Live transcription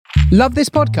Love this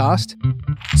podcast?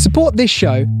 Support this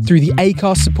show through the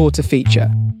Acast supporter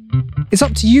feature. It's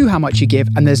up to you how much you give,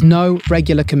 and there's no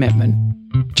regular commitment.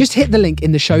 Just hit the link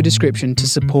in the show description to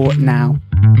support now.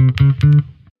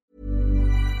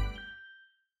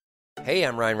 Hey,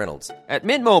 I'm Ryan Reynolds. At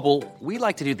Mint Mobile, we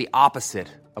like to do the opposite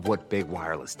of what Big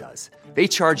Wireless does. They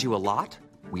charge you a lot,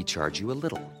 we charge you a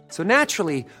little. So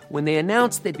naturally, when they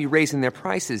announced they'd be raising their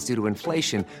prices due to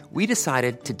inflation, we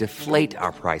decided to deflate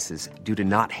our prices due to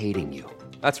not hating you.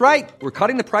 That's right. We're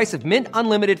cutting the price of Mint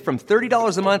Unlimited from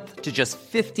 $30 a month to just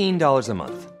 $15 a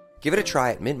month. Give it a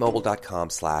try at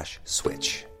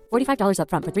mintmobile.com/switch. $45 up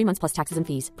front for 3 months plus taxes and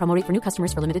fees. Promo rate for new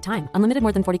customers for limited time. Unlimited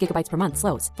more than 40 gigabytes per month.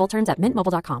 Slows full terms at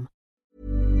mintmobile.com.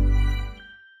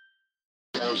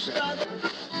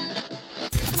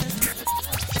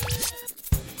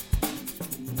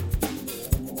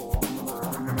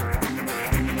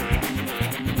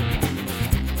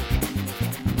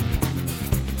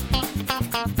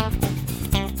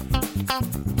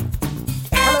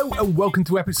 Hello and welcome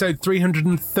to episode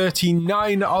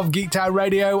 339 of Geektown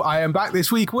Radio. I am back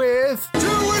this week with... To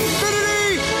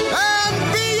infinity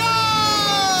and beyond!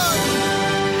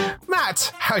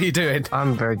 Matt, how are you doing?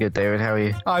 I'm very good, David. How are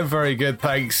you? I'm very good,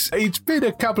 thanks. It's been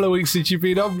a couple of weeks since you've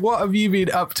been on. What have you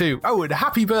been up to? Oh, and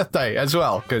happy birthday as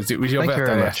well, because it was your Thank you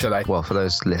birthday very much. yesterday. Well, for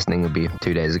those listening, it would be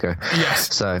 2 days ago.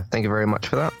 Yes. So thank you very much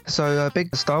for that. So a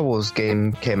big Star Wars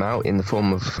game came out in the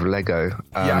form of Lego.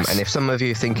 Yes. And if some of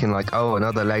you are thinking like, oh,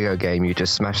 another Lego game, you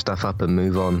just smash stuff up and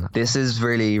move on. This is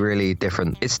really, really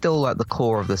different. It's still like the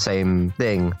core of the same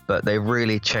thing, but they've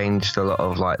really changed a lot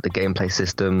of like the gameplay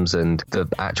systems, and the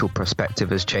actual perspective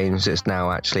has changed. It's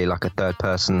now actually like a third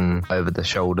person over the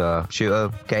shoulder shooter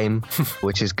game,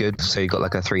 which is good. So you got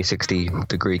like a 360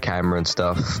 degree camera and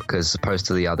stuff, because opposed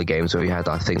to the other games where you had,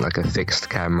 I think, like a fixed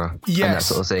camera and that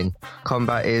sort of thing.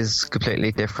 Combat is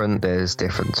completely different. There's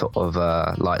different sort of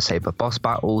lightsaber boss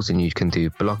battles, and you can do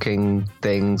blocking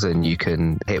things, and you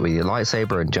can hit with your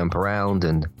lightsaber and jump around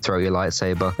and throw your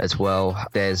lightsaber as well.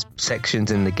 There's sections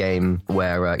in the game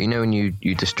where you know when you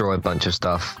destroy a bunch of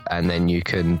stuff and then you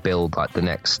can build like the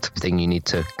next thing you need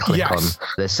to click on.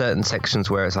 There's certain sections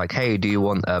where it's like, hey, do you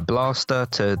want a blaster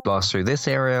to blast through this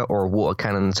area, or a water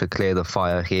cannon to clear the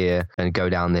fire here and go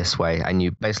down this way? And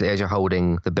you basically, as you're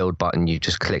holding the build button, you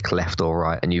just click left or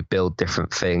right, and you build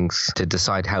different things to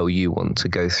decide how you want to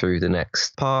go through the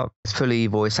next part. It's fully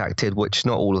voice acted, which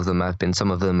not all of them have been.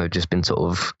 Some of them have just been sort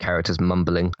of characters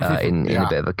mumbling in a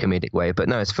bit of a comedic way. But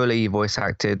no, it's fully voice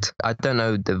acted. I don't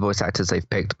know the voice actors they've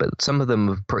picked, but some of them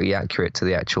are pretty accurate to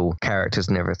the actual characters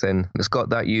and everything. It's got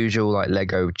that usual like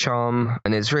Lego charm,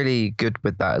 and it's really good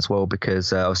with that as well,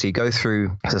 because obviously you go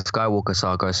through the Skywalker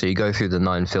saga, so you go through the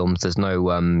 9 films. There's no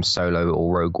Solo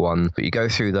or Rogue One, but you go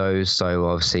through those. So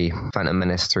obviously Phantom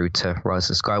Menace through to Rise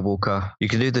of Skywalker. You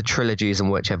can do the trilogies in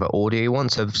whichever order you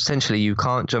want. So essentially you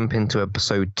can't jump into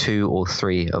episode 2 or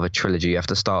 3 of a trilogy. You have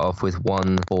to start off with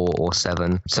 1, 4 or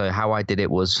 7. So how I did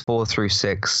it was 4 through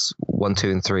 6, 1,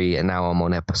 2 and 3, and now I'm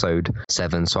on episode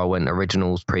 7. So I went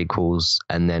originals, prequels,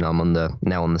 and then I'm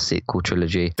now on the sequel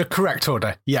trilogy. The correct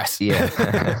order, yes.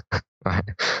 Yeah. Right,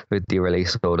 with the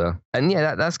release order. And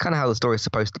yeah, that's kind of how the story's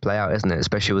supposed to play out, isn't it?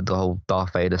 Especially with the whole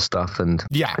Darth Vader stuff and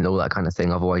all that kind of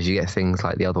thing. Otherwise you get things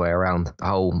like the other way around. The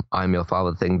whole I'm your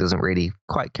father thing doesn't really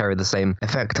quite carry the same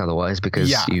effect otherwise,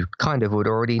 because you kind of would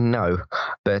already know.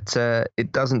 But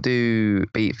it doesn't do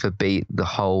beat for beat the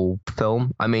whole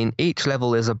film. I mean, each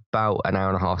level is about an hour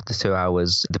and a half to 2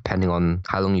 hours, depending on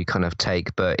how long you kind of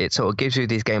take. But it sort of gives you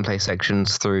these gameplay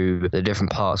sections through the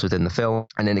different parts within the film,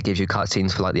 and then it gives you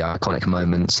cutscenes for like the iconic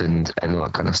moments and all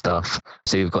that kind of stuff.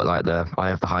 So you've got like the I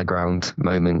have the high ground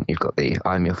moment, you've got the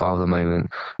I'm your father moment.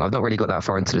 I've not really got that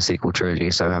far into the sequel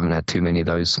trilogy, so I haven't had too many of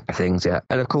those things yet.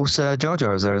 And of course Jar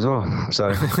Jar is there as well,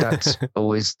 so that's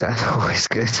always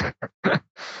good.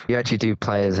 You actually do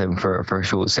play as him for a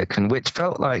short section, which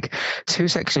felt like 2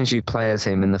 sections you play as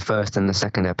him in the first and the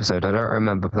second episode. I don't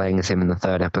remember playing as him in the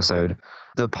third episode.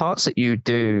 The parts that you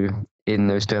do in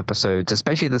those 2 episodes,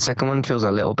 especially the second one, feels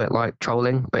a little bit like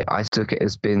trolling, but I took it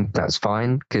as that's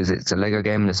fine, because it's a Lego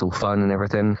game and it's all fun and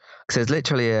everything. Because there's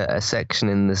literally a section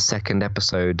in the second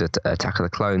episode, Attack of the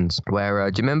Clones,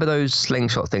 where do you remember those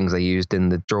slingshot things they used in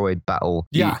the droid battle?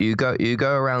 Yeah. You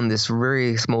go around this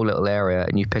really small little area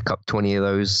and you pick up 20 of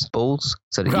those balls.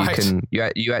 so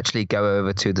that you actually go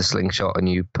over to the slingshot and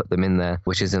you put them in there,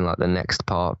 which is in like the next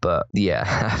part. But yeah,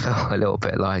 I felt a little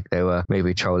bit like they were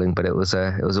maybe trolling, but it was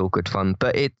all good fun.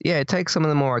 But it takes some of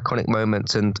the more iconic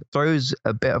moments and throws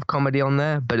a bit of comedy on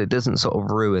there, but it doesn't sort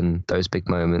of ruin those big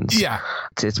moments. Yeah,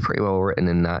 it's pretty well written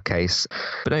in that case.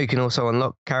 But no, you can also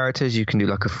unlock characters. You can do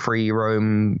like a free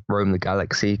roam the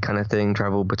galaxy kind of thing,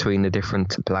 travel between the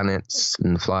different planets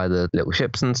and fly the little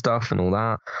ships and stuff and all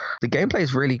that. The gameplay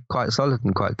is really quite solid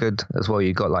and quite good as well.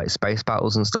 You've got like space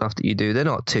battles and stuff that you do. They're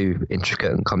not too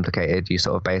intricate and complicated. You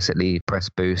sort of basically press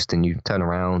boost and you turn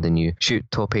around and you shoot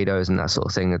torpedoes and that sort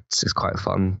of thing. It's quite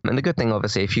fun. And the good thing,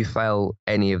 obviously, if you fail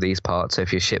any of these parts, so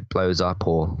if your ship blows up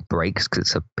or breaks because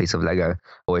it's a piece of Lego,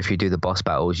 or if you do the boss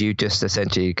battles, you just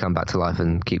essentially come back to life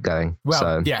and keep going. Well,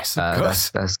 so, yes, of course.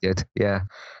 That's good. Yeah.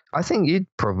 I think you'd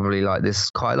probably like this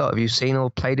quite a lot. Have you seen or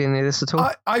played any of this at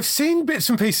all? I've seen bits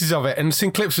and pieces of it and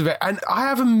seen clips of it, and I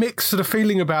have a mixed sort of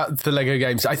feeling about the Lego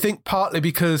games. I think partly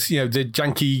because, the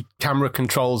janky camera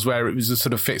controls where it was a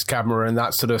sort of fixed camera and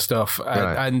that sort of stuff,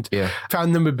 and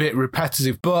found them a bit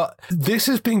repetitive. But this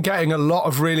has been getting a lot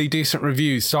of really decent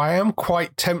reviews, so I am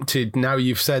quite tempted, now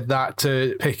you've said that,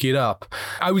 to pick it up.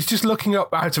 I was just looking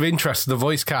up out of interest the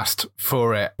voice cast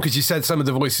for it, because you said some of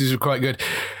the voices were quite good.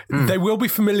 They will be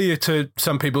familiar to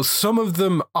some people. Some of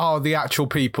them are the actual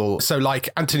people. So like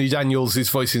Anthony Daniels is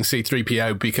voicing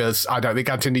C-3PO, because I don't think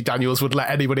Anthony Daniels would let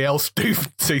anybody else do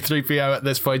C-3PO at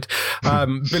this point.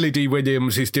 Billy D.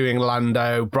 Williams is doing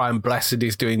Lando. Brian Blessed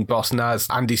is doing Boss Nass.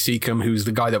 Andy Secombe, who's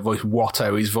the guy that voiced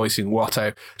Watto, is voicing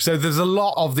Watto. So there's a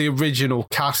lot of the original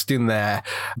cast in there.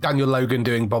 Daniel Logan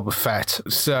doing Boba Fett.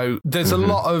 So there's a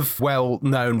lot of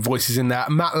well-known voices in there.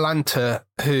 Matt Lanter,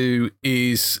 who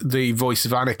is the voice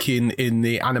of Anakin in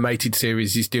the animated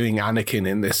series, is doing Anakin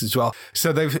in this as well.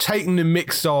 So they've taken a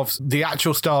mix of the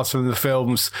actual stars from the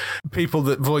films, people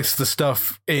that voice the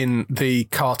stuff in the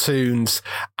cartoons,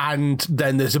 and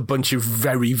then there's a bunch of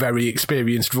very, very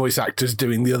experienced voice actors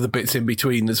doing the other bits in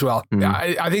between as well.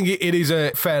 I think it is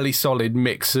a fairly solid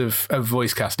mix of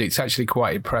voice casting. It's actually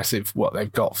quite impressive what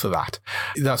they've got for that.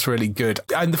 That's really good.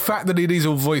 And the fact that it is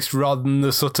all voiced rather than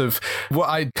the sort of what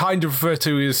I kind of refer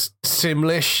to as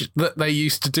Simlish that they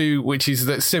used to do, which is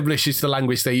that Simlish is the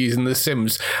language they use in The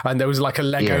Sims, and there was like a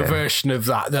Lego version of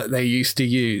that they used to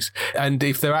use. And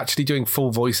if they're actually doing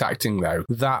full voice acting, though,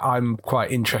 that I'm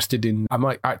quite interested in. I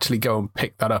might actually go and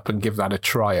pick that up and give that a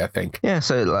try, I think. Yeah,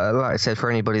 so like I said, for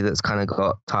anybody that's kind of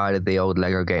got tired of the old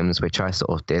Lego games, which I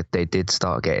sort of did, they did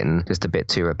start getting just a bit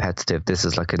too repetitive. This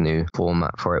is like a new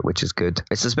format for it, which is good.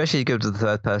 It's especially good with the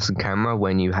third-person camera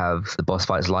when you have the boss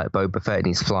fights like Boba Fett and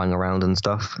he's flying around and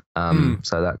stuff.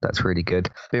 So that's really good.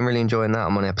 Been really enjoying that.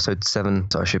 I'm on episode 7,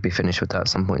 so I should be finished with that at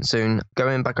some point soon.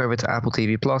 Going back over to Apple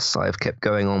TV Plus, I've kept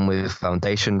going on with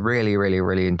Foundation. Really, really,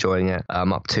 really enjoying it.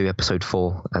 I'm up to episode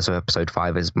 4, so episode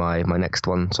 5 is my next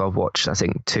one. So I've watched, I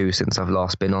think, 2 since I've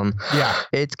last been on. Yeah.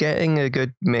 It's getting a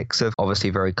good mix of obviously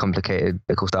very complicated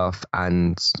technical stuff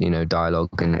and, dialogue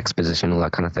and exposition, all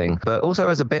that kind of thing. But also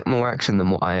has a bit more action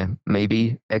than what I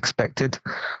maybe expected.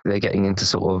 They're getting into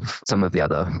sort of some of the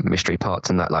other mystery parts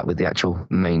and that, like with the actual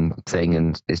main thing,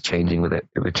 and is changing with it,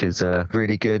 which is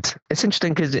really good. It's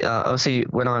interesting because obviously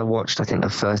when I watched, I think the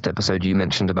first episode, you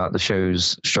mentioned about the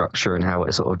show's structure and how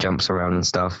it sort of jumps around and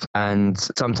stuff. And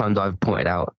sometimes I've pointed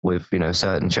out with,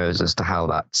 certain shows as to how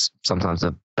that's sometimes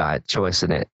a bad choice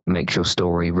and it makes your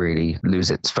story really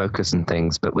lose its focus and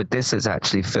things. But with this, it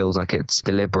actually feels like it's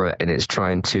deliberate and it's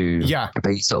trying to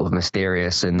be sort of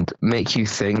mysterious and make you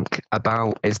think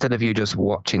about, instead of you just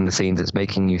watching the scenes, it's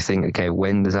making you think, okay,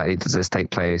 when does this take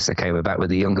place? Okay, we're back with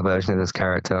the younger version of this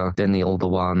character, then the older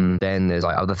one, then there's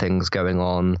like other things going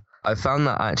on. I found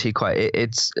that actually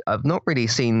I've not really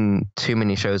seen too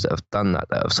many shows that have done that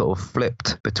have sort of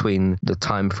flipped between the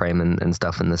time frame and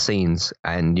stuff and the scenes,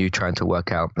 and you trying to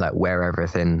work out like where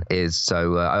everything is.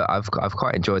 So I've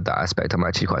quite enjoyed that aspect. I'm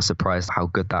actually quite surprised how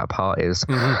good that part is.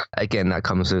 Again, that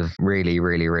comes with really,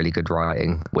 really, really good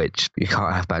writing, which you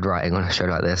can't have bad writing on a show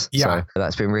like this. So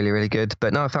that's been really, really good.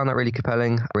 But no, I found that really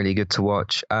compelling, really good to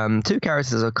watch. 2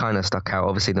 characters are kind of stuck out.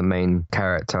 Obviously the main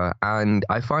character, and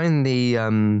I find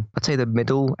I'd say the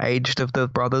middle-aged of the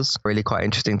brothers really quite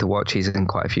interesting to watch. He's in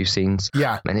quite a few scenes.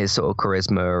 Yeah. And his sort of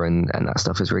charisma and that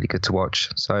stuff is really good to watch.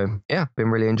 So, yeah, been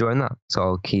really enjoying that. So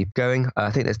I'll keep going. I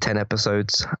think there's 10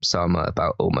 episodes, so I'm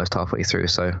about almost halfway through.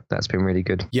 So that's been really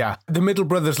good. Yeah. The middle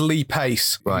brother's Lee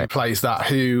Pace, who plays that,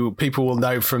 who people will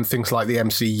know from things like the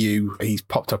MCU. He's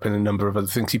popped up in a number of other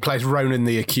things. He plays Ronan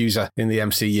the Accuser in the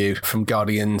MCU from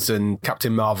Guardians and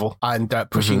Captain Marvel, and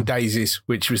Pushing Daisies,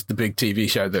 which was the big TV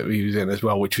show that he was in as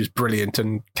well, which was brilliant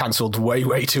and cancelled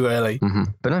way too early.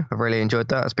 But no, I've really enjoyed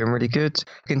that. It's been really good.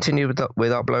 Continue with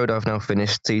Upload. I've now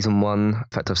finished season 1. In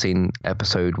fact, I've seen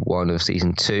episode 1 of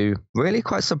season 2. Really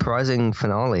quite surprising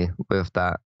finale with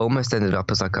that. Almost ended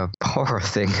up as like a horror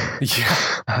thing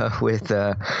with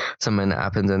something that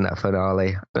happened in that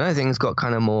finale. But I think things got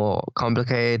kind of more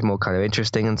complicated, more kind of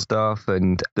interesting and stuff.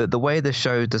 And the way the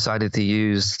show decided to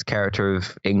use the character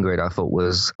of Ingrid, I thought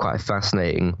was quite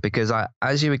fascinating, because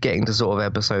as you were getting to sort of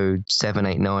episode 7,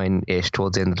 8, 9-ish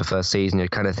towards the end of the first season, you're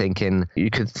kind of thinking,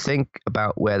 you could think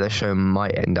about where the show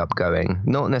might end up going.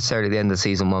 Not necessarily the end of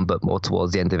season 1, but more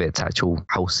towards the end of its actual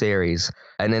whole series.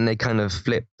 And then they kind of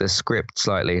flipped the script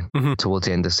slightly towards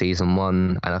the end of season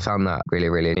 1, and I found that really,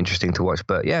 really interesting to watch.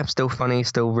 But yeah, still funny,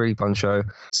 still really fun show.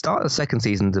 Start of the second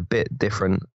season's a bit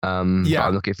different, but I'm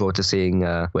looking forward to seeing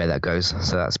where that goes.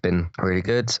 So that's been really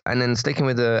good. And then sticking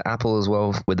with the Apple as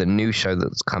well, with a new show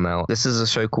that's come out. This is a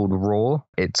show called Raw.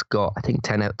 It's got, I think,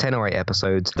 10 or 8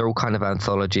 episodes. They're all kind of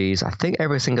anthologies. I think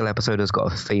every single episode has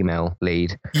got a female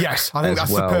lead. Yes, I think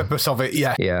that's the purpose of it.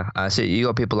 Yeah. So you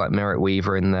got people like Merritt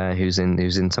Weaver in there, who's in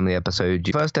some of the episodes.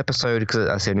 First episode, because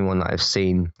that's the only one that I've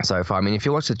seen so far. I mean, if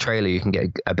you watch the trailer, you can get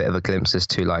a bit of a glimpse as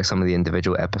to like some of the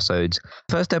individual episodes.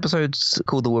 First episode's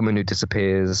called The Woman Who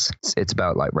Disappears. It's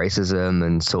about like racism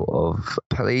and sort of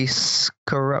police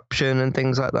corruption and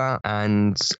things like that.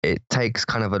 And it takes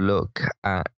kind of a look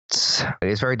at,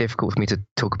 it's very difficult for me to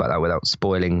talk about that without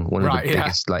spoiling one of the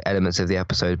biggest like elements of the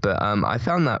episode, but I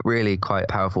found that really quite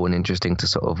powerful and interesting to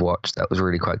sort of watch. That was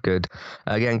really quite good.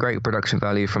 Again, great production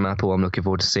value from Apple. I'm looking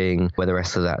forward to seeing where the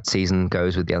rest of that season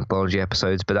goes with the anthology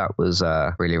episodes, but that was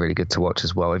really, really good to watch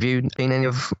as well. Have you seen any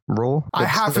of Raw? I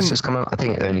haven't. Just come out. I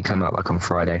think it only came out like on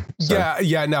Friday. So.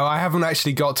 No, I haven't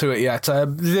actually got to it yet.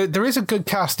 There is a good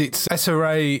cast. It's Issa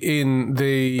Rae in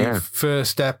the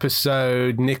first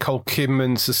episode, Nicole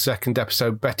Kidman's the second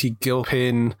episode, Betty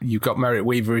Gilpin. You've got Merritt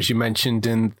Weaver, as you mentioned,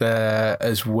 in there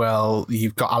as well.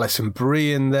 You've got Alison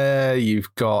Brie in there.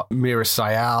 You've got Mira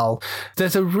Sayal.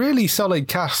 There's a really solid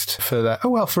cast for that. Oh,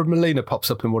 well, for Melina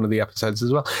pops up in one of the episodes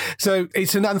as well. So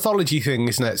it's an anthology thing,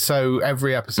 isn't it? So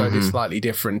every episode is slightly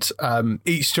different.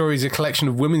 Each story is a collection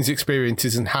of women's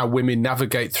experiences and how women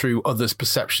navigate through others'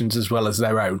 perceptions as well as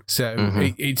their own. So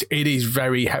it is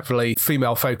very heavily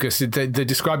female focused. They're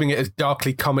describing it as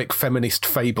darkly comic feminist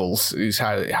fables is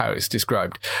how it's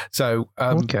described. So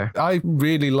I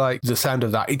really like the sound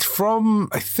of that. It's from,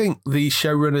 I think, the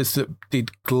showrunners that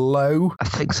did Glow. I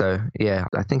think so. Yeah,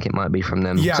 I think it might be from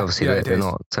them. Yeah, obviously they're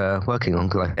not working on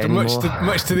Glow anymore.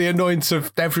 Much to the annoyance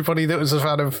of everybody that was a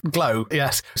fan of Glow.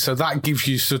 Yes. So that gives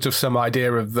you sort of some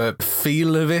idea of the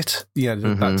feel of it.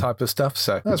 That type of stuff.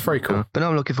 So that's very cool. But no,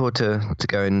 I'm looking forward to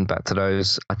going back to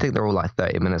those. I think they're all like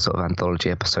 30-minute sort of anthology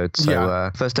episodes.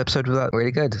 So first episode was that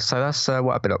really good. So that's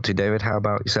what I've been up to, David. How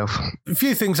about yourself? A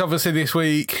few things, obviously, this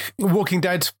week. Walking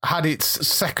Dead had its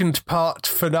second part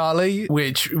finale,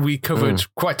 which we covered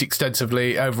quite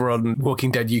extensively over on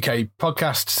Walking Dead UK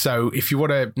podcast. So if you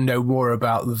want to know more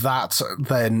about that,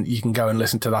 then you can go and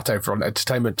listen to that over on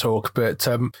Entertainment Talk. But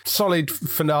solid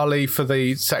finale for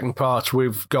the second part.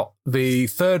 We've got the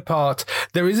third part.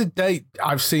 There is a date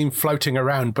I've seen floating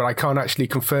around, but I can't actually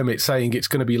confirm it, saying it's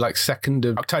going to be like 2nd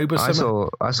of October.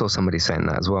 I saw somebody saying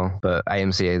that as well, but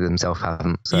AMC themselves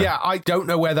haven't. So. Yeah, I don't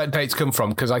know where that date's come from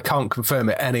because I can't confirm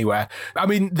it anywhere. I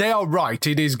mean, they are right.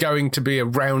 It is going to be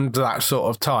around that sort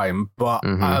of time, but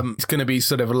it's going to be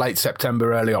sort of late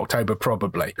September, early October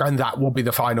probably. And that will be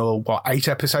the final, 8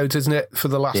 episodes, isn't it, for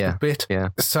the last bit? Yeah.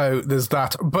 So there's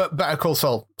that. But Better Call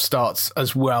Saul starts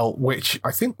as well, which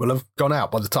I think will have gone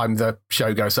out by the time the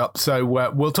show goes up. So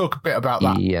we'll talk a bit about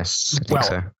that. Yes, I think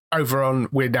so. Over on,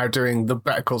 we're now doing the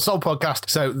Better Call Saul podcast,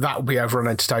 so that will be over on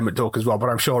Entertainment Talk as well, but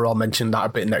I'm sure I'll mention that a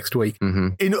bit next week.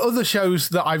 In other shows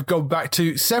that I've gone back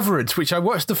to, Severance, which I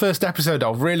watched the first episode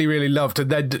of, really, really loved, and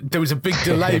then there was a big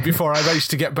delay before I managed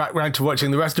to get back round to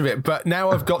watching the rest of it, but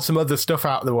now I've got some other stuff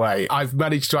out of the way. I've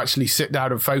managed to actually sit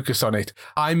down and focus on it.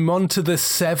 I'm on to the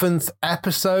 7th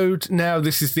episode now.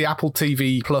 This is the Apple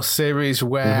TV Plus series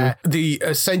where the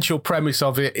essential premise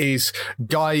of it is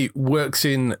Guy works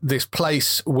in this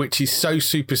place which is so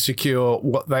super secure.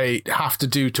 What they have to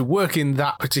do to work in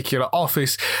that particular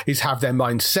office is have their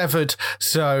mind severed.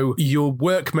 So your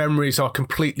work memories are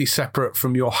completely separate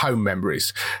from your home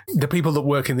memories. The people that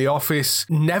work in the office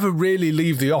never really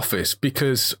leave the office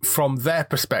because from their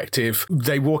perspective,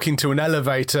 they walk into an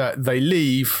elevator, they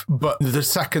leave, but the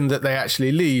second that they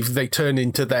actually leave, they turn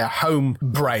into their home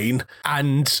brain.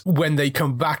 And when they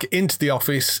come back into the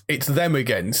office, it's them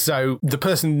again. So the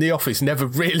person in the office never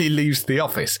really leaves the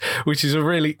office. this, which is a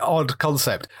really odd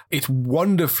concept. It's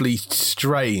wonderfully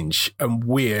strange and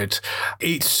weird.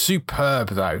 It's superb,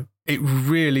 though. It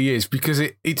really is, because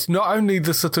it's not only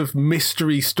the sort of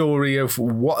mystery story of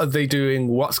what are they doing,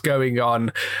 what's going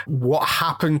on, what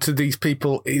happened to these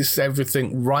people, is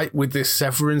everything right with this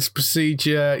severance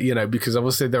procedure, because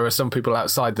obviously there are some people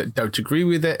outside that don't agree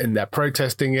with it and they're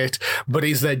protesting it, but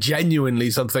is there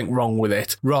genuinely something wrong with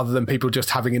it, rather than people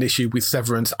just having an issue with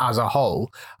severance as a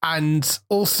whole. And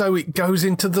also it goes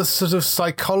into the sort of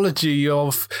psychology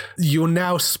of you're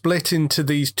now split into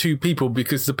these two people,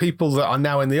 because the people that are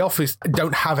now in the office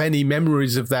don't have any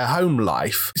memories of their home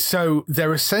life. So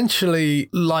they're essentially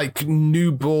like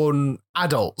newborn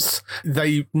adults.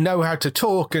 They know how to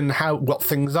talk and what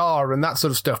things are and that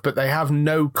sort of stuff, but they have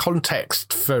no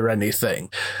context for anything.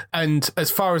 And as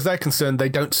far as they're concerned, they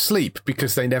don't sleep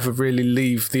because they never really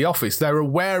leave the office. They're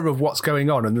aware of what's going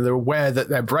on, and they're aware that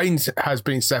their brains has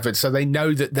been severed. So they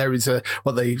know that there is an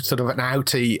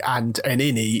outie and an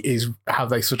innie is how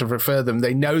they sort of refer them.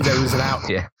 They know there is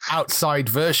an outside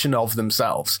version of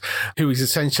themselves who is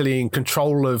essentially in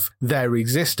control of their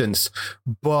existence,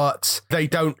 but they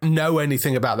don't know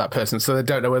anything about that person. So they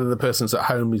don't know whether the person's at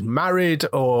home is married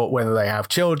or whether they have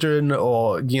children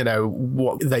or,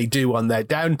 what they do on their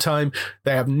downtime.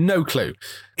 They have no clue.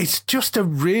 It's just a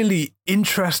really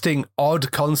interesting,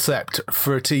 odd concept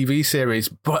for a TV series,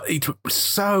 but it's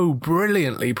so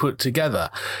brilliantly put together.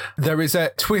 There is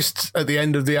a twist at the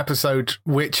end of the episode,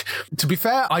 which, to be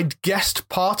fair, I guessed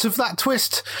part of that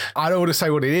twist. I don't want to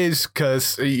say what it is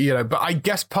because, but I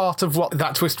guessed part of what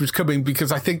that twist was coming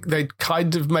because I think they'd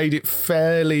kind of made it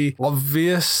fairly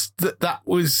obvious that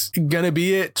was going to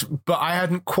be it, but I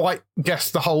hadn't quite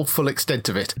guessed the whole full extent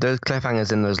of it. Those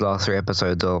cliffhangers in those last 3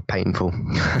 episodes are painful.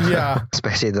 Yeah.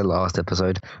 Especially the last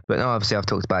episode. But no, obviously I've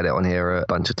talked about it on here a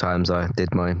bunch of times. I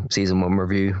did my season 1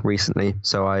 review recently,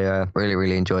 so I really,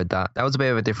 really enjoyed that. That was a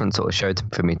bit of a different sort of show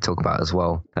for me to talk about as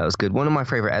well. That was good. One of my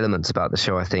favourite elements about the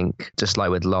show, I think, just like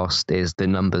with Lost, is the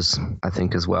numbers, I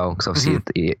think, as well. Because obviously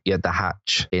you had the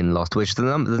hatch in Lost, which the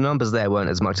numbers there weren't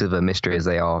as much of a mystery as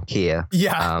they are here.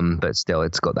 Yeah. But still,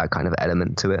 it's got that kind of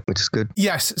element to it, which is good.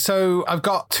 Yes. So I've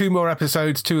got 2 more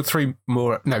episodes to go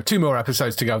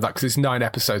of that, because it's 9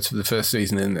 episodes for the first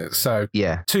season, isn't it? So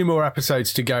yeah, 2 more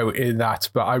episodes to go in that,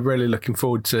 but I'm really looking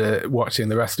forward to watching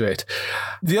the rest of it.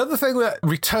 The other thing that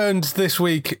returned this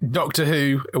week, Doctor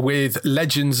Who with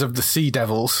Legends of the Sea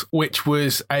Devils, which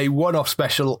was a one-off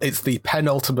special. It's the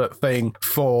penultimate thing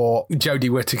for Jodie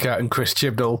Whittaker and Chris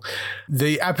Chibnall.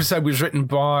 The episode was written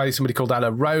by somebody called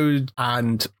Ella Road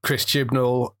and Chris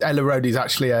Chibnall. Ella Road is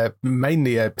actually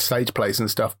mainly a stage plays and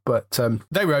stuff, but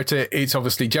they wrote it. It's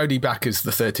obviously Jodie back as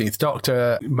the 13th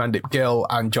Doctor, Mandip Gill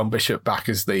and John Bishop back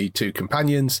as the 2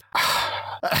 companions.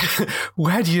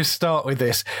 Where do you start with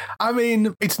this? I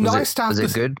mean, it's nice to have... Was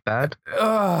it good, bad?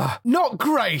 Not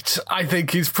great, I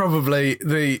think, is probably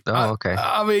the... okay.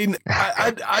 I mean,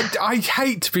 I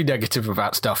hate to be negative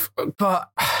about stuff, but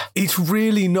it's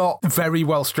really not very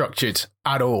well structured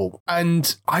at all.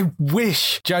 And I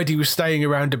wish Jodie was staying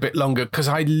around a bit longer, because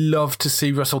I love to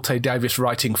see Russell T Davies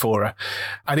writing for her.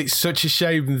 And it's such a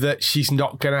shame that she's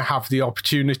not going to have the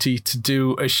opportunity to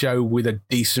do a show with a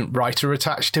decent writer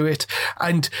attached to it.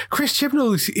 And Chris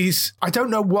Chibnall is I don't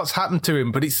know what's happened to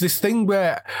him, but it's this thing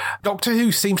where Doctor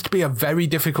Who seems to be a very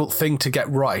difficult thing to get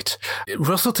right.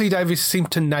 Russell T Davies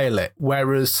seemed to nail it,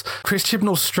 whereas Chris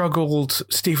Chibnall struggled,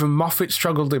 Stephen Moffat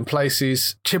struggled in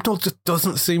places. Chibnall just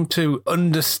doesn't seem to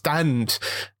understand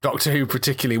Doctor Who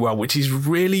particularly well, which is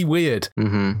really weird.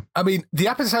 Mm-hmm. I mean, the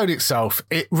episode itself,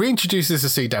 it reintroduces the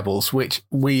Sea Devils, which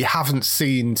we haven't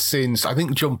seen since, I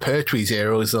think, John Pertwee's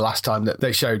era was the last time that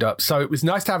they showed up. So it was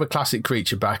nice to have a classic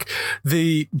creature back.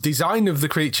 The design of the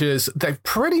creatures, they've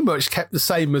pretty much kept the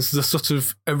same as the sort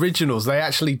of originals. They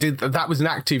actually did, that was an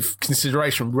active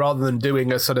consideration rather than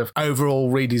doing a sort of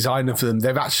overall redesign of them.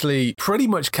 They've actually pretty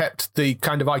much kept the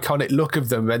kind of iconic look of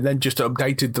them and then just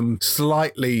updated them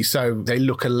slightly so they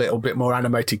look a little bit more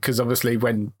animated, because obviously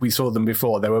when we saw them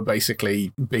before they were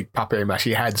basically big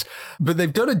papier-mâché heads. But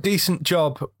they've done a decent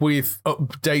job with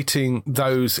updating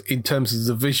those in terms of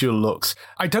the visual looks.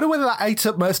 I don't know whether that ate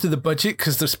up most of the budget,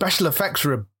 because the special effects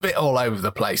are a bit all over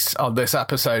the place on this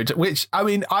episode, which, I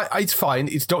mean, it's fine.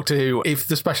 It's Doctor Who. If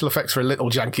the special effects are a little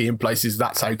janky in places,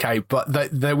 that's okay. But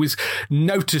there was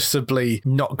noticeably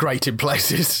not great in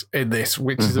places in this,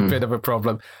 which is a bit of a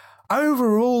problem.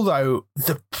 Overall, though,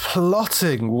 the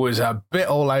plotting was a bit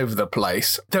all over the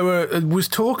place. There was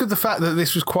talk of the fact that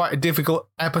this was quite a difficult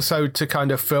episode to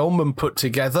kind of film and put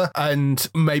together, and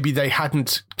maybe they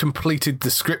hadn't completed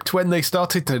the script when they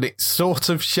started, and it sort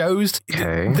of shows.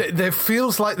 Okay. There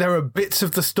feels like there are bits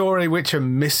of the story which are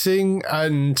missing,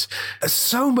 and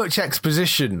so much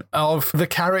exposition of the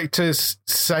characters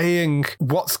saying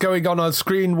what's going on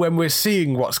screen when we're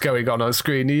seeing what's going on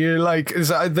screen. You're like,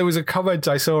 there was a comment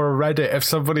I saw on Reddit of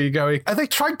somebody going, are they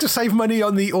trying to save money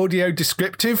on the audio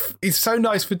descriptive? It's so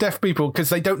nice for deaf people because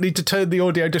they don't need to turn the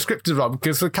audio descriptive on,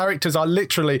 because the characters are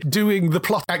literally doing the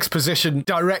plot exposition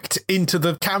direct into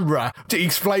the camera to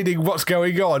explaining what's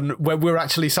going on when we're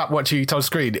actually sat watching it on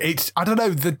screen. It's, I don't know,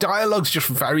 the dialogue's just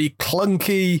very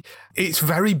clunky. It's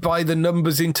very by the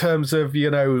numbers in terms of,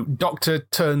 Doctor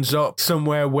turns up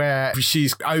somewhere where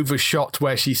she's overshot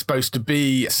where she's supposed to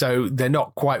be, so they're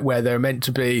not quite where they're meant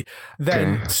to be.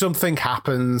 Then something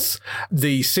happens,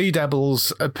 the Sea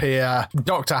Devils appear,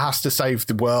 Doctor has to save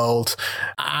the world,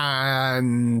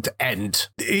 and end.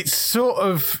 It's sort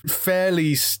of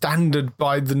fairly standard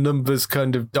by the numbers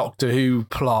kind of Doctor Who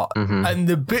plot, and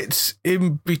the bits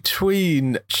in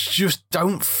between just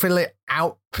don't fill it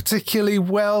out particularly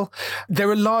well. There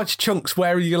are large chunks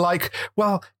where you're like,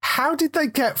 well, how did they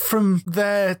get from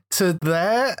there to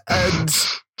there? And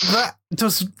that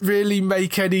doesn't really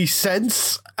make any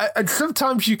sense. And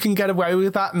sometimes you can get away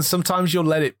with that, and sometimes you'll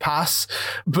let it pass.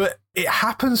 But it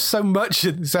happens so much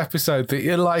in this episode that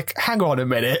you're like, hang on a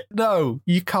minute. No,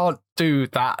 you can't do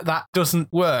that. That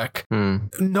doesn't work.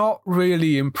 Not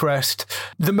really impressed.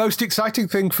 The most exciting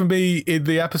thing for me in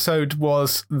the episode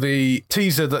was the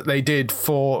teaser that they did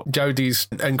for Jodie's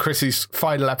and Chris's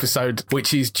final episode,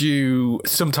 which is due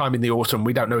sometime in the autumn.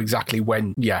 We don't know exactly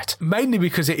when yet. Mainly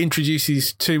because it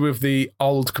introduces two of the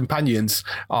old companions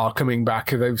are coming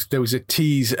back. There was a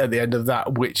tease at the end of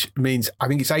that, which means I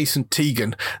think it's Ace and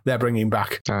Tegan they're bringing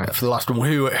back for the last one,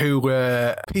 who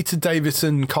were Peter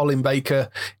Davison, Colin Baker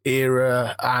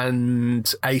era,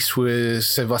 and Ace was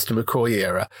Sylvester McCoy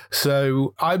era.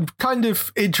 So I'm kind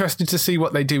of interested to see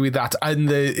what they do with that. And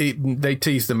they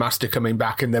teased the Master coming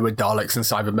back, and there were Daleks and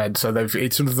Cybermen. So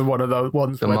it's sort of one of those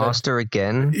ones. The Master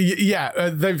again? Yeah,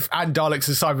 and Daleks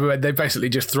and Cybermen. They've basically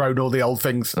just thrown all the old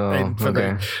things in for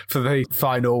the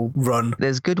final run.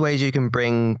 There's good ways you can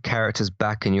bring characters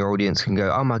back, and your audience can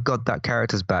go, oh my God, that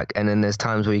character's back. And then there's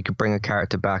times where you could bring a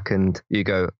character back and you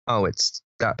go, oh, it's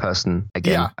that person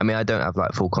again. Yeah. I mean, I don't have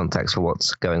full context for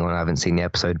what's going on. I haven't seen the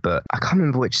episode, but I can't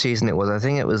remember which season it was. I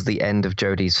think it was the end of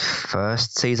Jodie's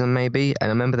first season, maybe. And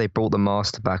I remember they brought the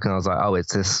Master back, and I was like, oh,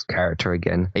 it's this character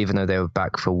again, even though they were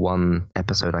back for one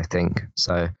episode, I think.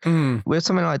 So with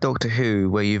something like Doctor Who,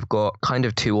 where you've got kind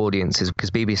of two audiences, because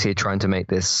BBC are trying to make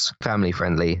this family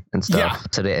friendly and stuff,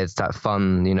 so that it's that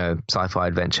fun, sci-fi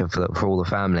adventure for all the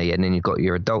family, and then you've got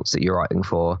your adults that you're writing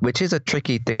for, which is a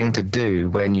tricky thing to do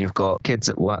when you've got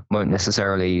kids that won't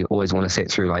necessarily always want to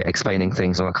sit through explaining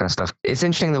things and all that kind of stuff. It's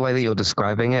interesting the way that you're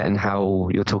describing it and how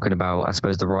you're talking about, I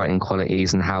suppose, the writing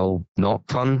qualities and how not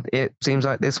fun it seems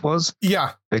like this was.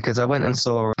 Yeah. Because I went and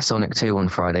saw Sonic 2 on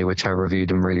Friday, which I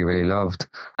reviewed and really, really loved.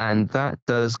 And that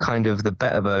does kind of the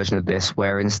better version of this,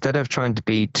 where instead of trying to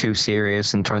be too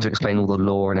serious and trying to explain all the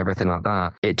lore and everything like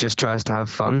that, it just tries to have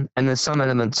fun. And there's some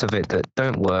elements of it that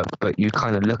don't work, but you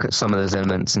kind of look at some of those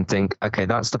elements and think, okay,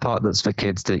 that's the part that's for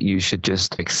kids that you should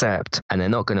just accept, and they're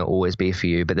not going to always be for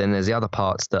you. But then there's the other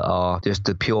parts that are just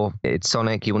the pure, it's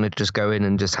Sonic, you want to just go in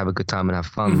and just have a good time and have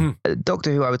fun.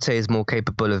 Doctor Who, I would say, is more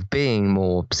capable of being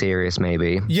more serious,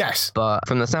 maybe. Yes. But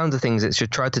from the sounds of things, it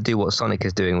should try to do what Sonic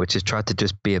is doing, which is try to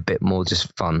just be a bit more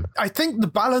just fun. I think the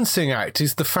balancing act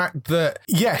is the fact that,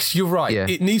 yes, you're right. Yeah.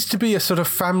 It needs to be a sort of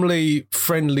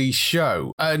family-friendly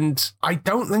show. And I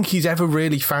don't think he's ever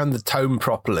really found the tone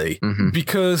properly.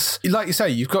 Because, like you say,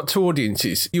 you've got two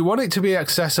audiences. You want it to be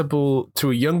accessible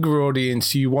to a younger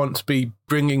audience. You want to be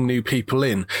bringing new people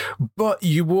in, but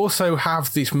you also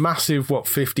have this massive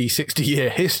 50, 60 year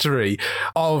history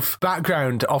of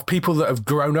background of people that have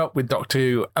grown up with Doctor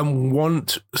Who and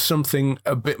want something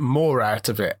a bit more out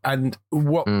of it. And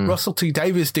what Russell T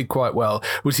Davies did quite well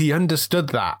was he understood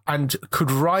that and could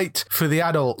write for the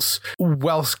adults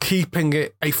whilst keeping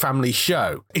it a family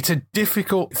show. It's a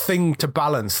difficult thing to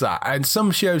balance that, and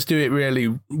some shows do it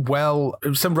really well.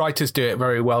 Some writers do it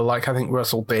very well, like I think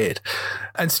Russell did,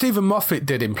 and Stephen Moffat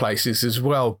did in places as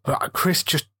well, but Chris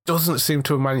just doesn't seem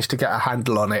to have managed to get a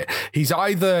handle on it. He's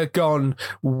either gone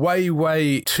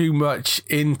way too much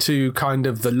into kind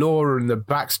of the lore and the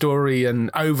backstory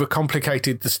and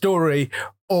overcomplicated the story,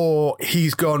 or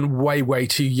he's gone way, way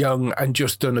too young and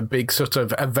just done a big sort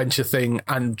of adventure thing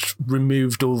and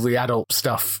removed all the adult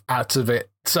stuff out of it.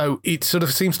 So it sort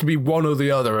of seems to be one or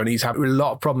the other, and he's having a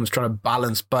lot of problems trying to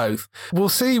balance both. We'll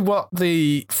see what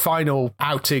the final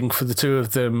outing for the two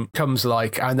of them comes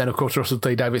like. And then, of course, Russell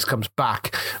T Davies comes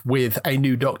back with a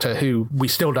new Doctor who we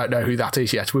still don't know who that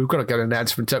is yet. We've got to get an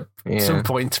announcement at some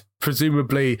point,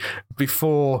 presumably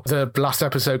before the last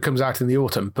episode comes out in the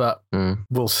autumn, but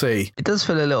we'll see. It does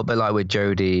feel a little bit like with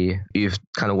Jodie, you've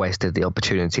kind of wasted the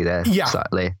opportunity there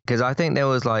slightly. Because I think there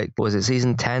was was it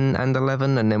season 10 and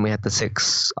 11, and then we had the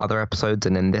 6 other episodes,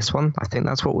 and then this one. I think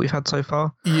that's what we've had so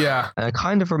far. Yeah. And I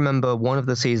kind of remember one of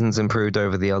the seasons improved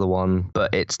over the other one,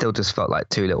 but it still just felt like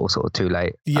too little, sort of too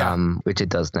late, which it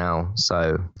does now.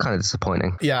 So kind of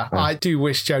disappointing. Yeah, I do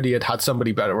wish Jodie had had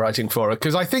somebody better writing for her,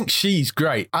 because I think she's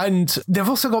great. And they've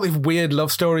also got this weird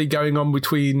love story going on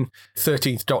between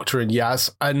 13th Doctor and Yaz,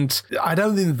 and I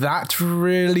don't think that's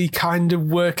really kind of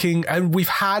working. And we've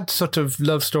had sort of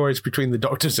love stories between the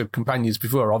Doctors and companions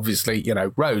before, obviously,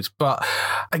 Rose, but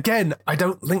again, I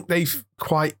don't think they've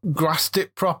quite grasped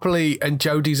it properly, and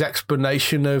Jodie's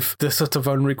explanation of the sort of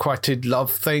unrequited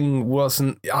love thing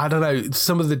wasn't, I don't know,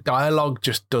 some of the dialogue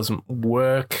just doesn't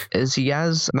work. Is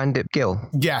Yaz Mandip Gill?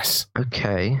 Yes.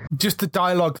 Okay. Just the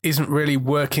dialogue isn't really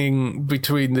working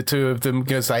between the two of them,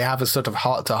 because they have a sort of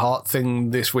heart-to-heart thing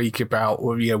this week about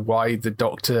why the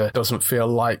Doctor doesn't feel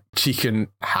like she can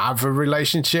have a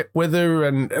relationship with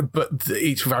her, but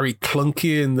it's very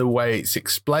clunky in the way it's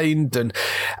explained, and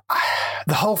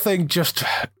the whole thing just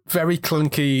very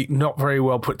clunky, not very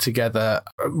well put together,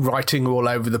 writing all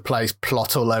over the place,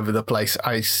 plot all over the place.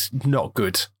 It's not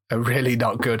good. Really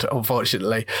not good,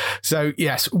 unfortunately. So,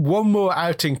 yes, one more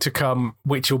outing to come,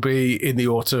 which will be in the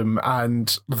autumn,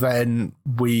 and then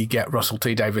we get Russell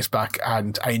T Davies back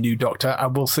and a new Doctor,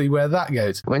 and we'll see where that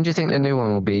goes. When do you think the new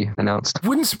one will be announced?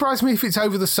 Wouldn't surprise me if it's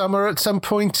over the summer at some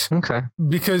point. Okay.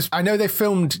 Because I know they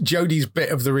filmed Jodie's bit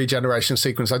of the regeneration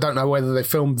sequence. I don't know whether they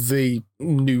filmed the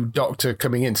new Doctor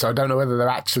coming in, so I don't know whether they've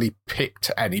actually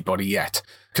picked anybody yet.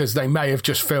 Because they may have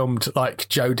just filmed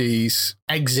Jodie's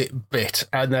exit bit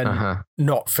and then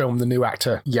not filmed the new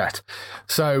actor yet.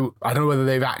 So I don't know whether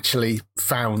they've actually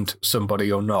found somebody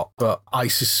or not, but I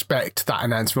suspect that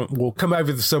announcement will come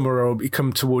over the summer, or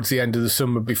come towards the end of the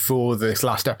summer before this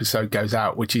last episode goes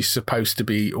out, which is supposed to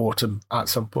be autumn at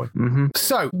some point.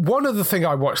 So one other thing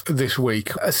I watched this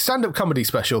week, a stand-up comedy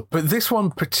special, but this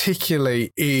one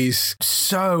particularly is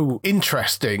so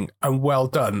interesting and well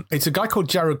done. It's a guy called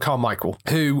Jared Carmichael,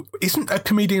 who isn't a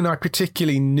comedian I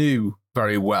particularly knew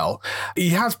very well. He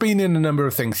has been in a number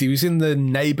of things. He was in the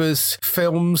Neighbours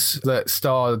films that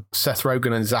starred Seth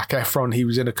Rogen and Zac Efron. He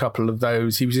was in a couple of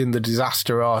those. He was in The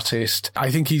Disaster Artist. I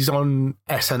think he's on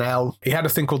SNL. He had a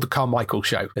thing called The Carmichael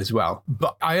Show as well.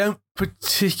 But I don't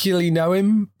particularly know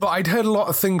him, but I'd heard a lot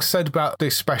of things said about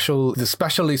this special. The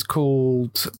special is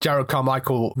called Jared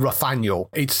Carmichael Rothaniel.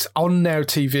 It's on Now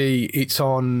TV. It's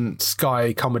on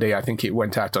Sky Comedy, I think it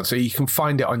went out on. So you can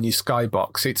find it on your Sky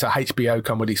box. It's a HBO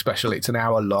comedy special. It's an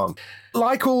hour long.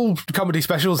 Like all comedy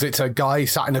specials, it's a guy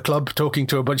sat in a club talking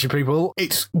to a bunch of people.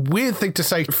 It's a weird thing to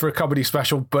say for a comedy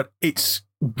special, but it's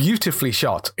beautifully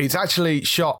shot. It's actually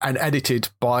shot and edited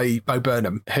by Bo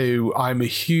Burnham, who I'm a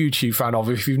huge fan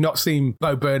of. If you've not seen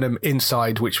Bo Burnham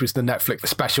Inside, which was the Netflix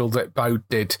special that Bo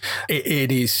did,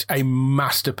 it is a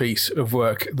masterpiece of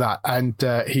work, and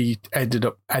he ended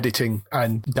up editing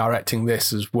and directing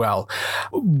this as well.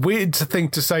 Weird thing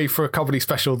to say for a comedy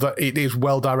special that it is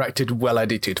well directed, well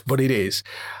edited, but it is.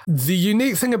 The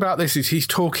unique thing about this is he's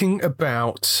talking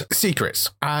about secrets,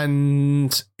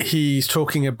 and he's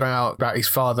talking about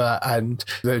his father and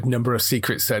the number of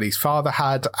secrets that his father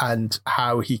had, and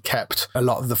how he kept a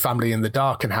lot of the family in the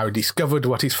dark, and how he discovered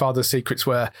what his father's secrets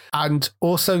were. And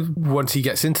also, once he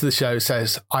gets into the show,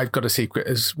 says, I've got a secret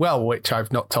as well, which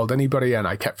I've not told anybody and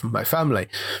I kept from my family.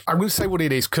 I'm going to say what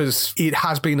it is because it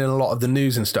has been in a lot of the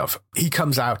news and stuff. He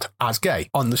comes out as gay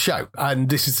on the show, and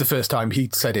this is the first time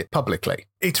he'd said it publicly.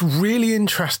 It's really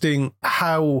interesting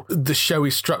how the show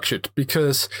is structured,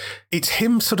 because it's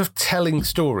him sort of telling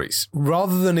stories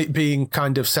rather than it being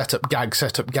kind of set up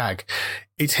gag.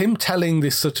 It's him telling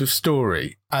this sort of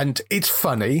story, and it's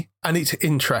funny and it's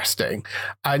interesting.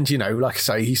 And, like I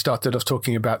say, he started off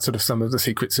talking about sort of some of the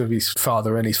secrets of his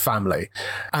father and his family,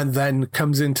 and then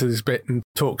comes into this bit and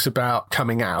talks about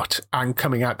coming out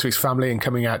to his family and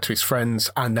coming out to his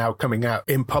friends, and now coming out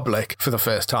in public for the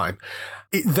first time.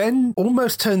 it then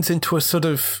almost turns into a sort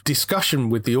of discussion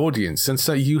with the audience. And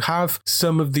so you have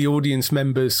some of the audience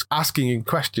members asking him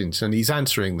questions and he's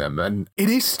answering them. And it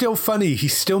is still funny.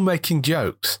 He's still making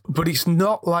jokes, but it's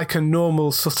not like a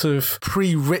normal sort of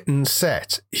pre-written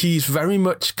set. He's very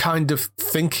much kind of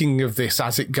thinking of this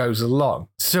as it goes along.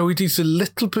 So it is a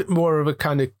little bit more of a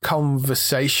kind of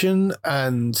conversation,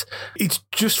 and it's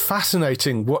just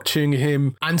fascinating watching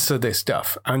him answer this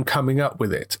stuff and coming up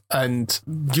with it. And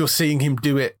you're seeing him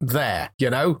do it there, you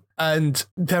know? And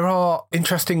there are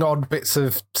interesting odd bits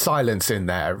of silence in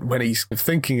there when he's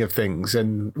thinking of things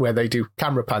and where they do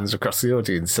camera pans across the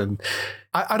audience. And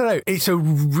I don't know, it's a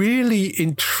really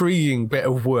intriguing bit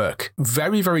of work.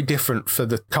 Very, very different for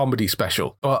the comedy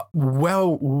special, but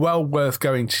well worth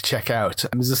going to check out.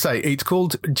 And as I say, it's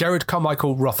called Jerrod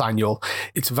Carmichael Rothaniel.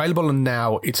 It's available on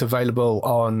Now. It's available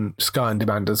on Sky On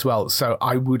Demand as well. So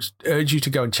I would urge you to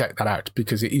go and check that out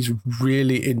because it is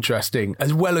really interesting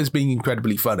as well as being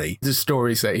incredibly funny. The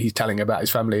stories that he's telling about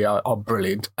his family are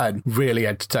brilliant and really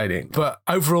entertaining. But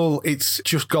overall, it's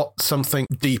just got something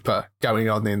deeper going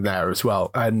on in there as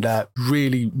well. And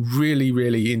really, really,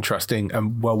 really interesting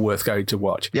and well worth going to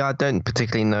watch. Yeah, I don't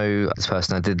particularly know this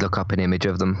person. I did look up an image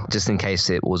of them just in case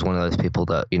it was one of those people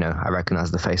that, you know, I recognize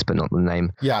the face but not the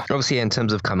name. Yeah. Obviously, in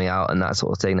terms of coming out and that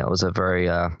sort of thing, that was a very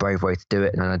brave way to do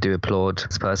it. And I do applaud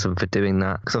this person for doing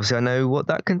that because obviously I know what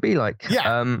that can be like.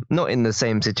 Yeah. Not in the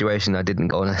same situation. I didn't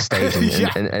go on a stage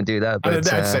and do that.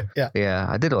 But yeah,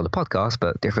 I did all the podcasts,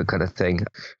 but different kind of thing.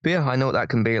 But yeah, I know what that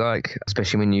can be like,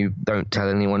 especially when you don't tell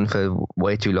anyone for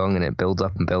way too long and it builds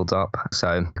up and builds up.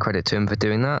 So credit to him for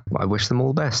doing that. I wish them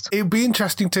all the best. It'd be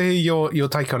interesting to hear your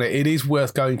take on it. It is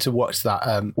worth going to watch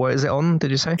that. What is it on,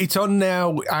 did you say? It's on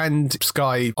Now and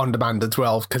Sky On Demand as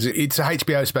well because it's a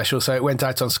HBO special, so it went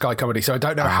out on Sky Comedy. So I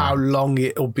don't know how long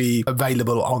it'll be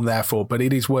available on there for, but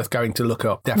it is worth going to look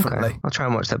up, definitely. Okay. I'll try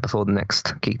and watch that before the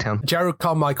next Geek Town. Jerrod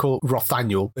Carmichael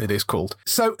Rothaniel, it is called.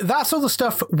 So that's all the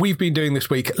stuff we've been doing this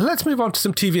week. Let's move on to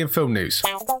some TV and film news.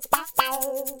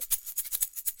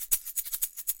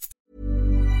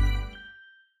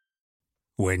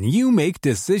 When you make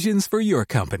decisions for your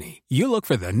company, you look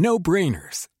for the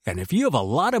no-brainers. And if you have a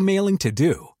lot of mailing to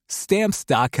do,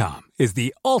 Stamps.com is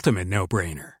the ultimate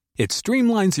no-brainer. It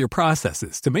streamlines your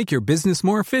processes to make your business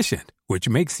more efficient, which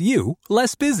makes you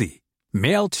less busy.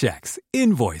 Mail checks,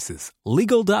 invoices,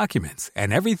 legal documents,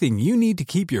 and everything you need to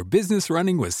keep your business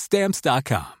running with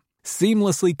Stamps.com.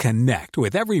 Seamlessly connect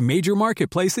with every major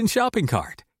marketplace and shopping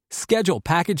cart. Schedule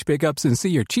package pickups and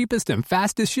see your cheapest and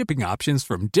fastest shipping options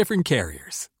from different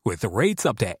carriers. With rates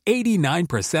up to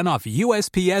 89% off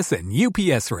USPS and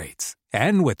UPS rates.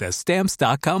 And with the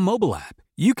Stamps.com mobile app,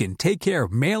 you can take care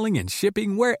of mailing and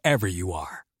shipping wherever you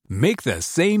are. Make the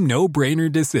same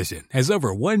no-brainer decision as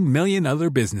over 1 million other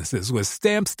businesses with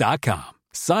Stamps.com.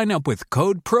 Sign up with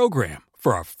code PROGRAM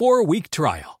for a 4-week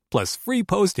trial, plus free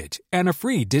postage and a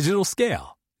free digital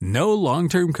scale. No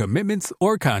long-term commitments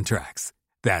or contracts.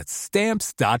 That's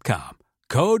Stamps.com.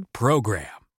 Code PROGRAM.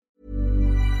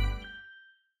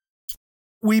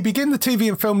 We begin the TV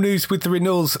and film news with the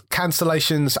renewals,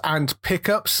 cancellations and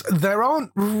pickups. There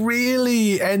aren't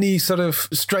really any sort of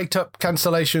straight up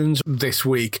cancellations this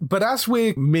week, but as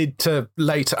we're mid to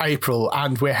late April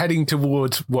and we're heading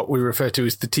towards what we refer to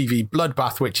as the TV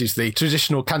bloodbath, which is the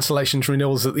traditional cancellations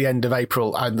renewals at the end of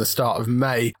April and the start of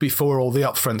May before all the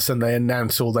upfronts and they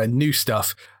announce all their new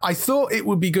stuff, I thought it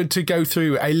would be good to go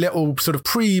through a little sort of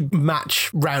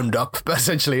pre-match roundup,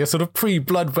 essentially a sort of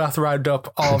pre-bloodbath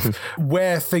roundup of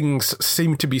where things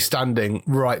seem to be standing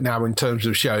right now in terms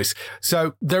of shows.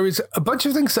 So there is a bunch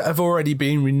of things that have already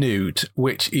been renewed,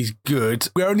 which is good.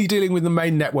 We're only dealing with the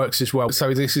main networks as well.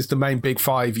 So this is the main big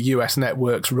 5 US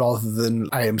networks rather than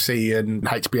AMC and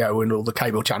HBO and all the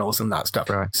cable channels and that stuff.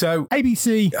 Right. So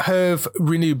ABC have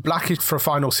renewed Blackish for a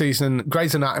final season,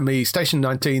 Grey's Anatomy, Station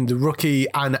 19, The Rookie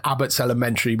and Abbott's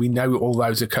Elementary. We know all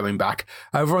those are coming back.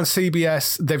 Over on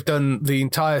CBS, they've done the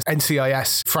entire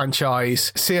NCIS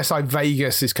franchise. CSI Vegas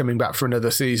is coming back for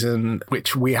another season,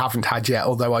 which we haven't had yet,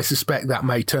 although I suspect that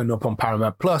may turn up on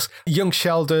Paramount Plus. Young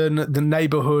Sheldon, The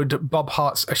Neighborhood, Bob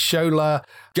Hart's Ashola,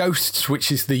 Ghosts,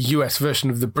 which is the US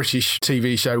version of the British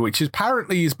TV show, which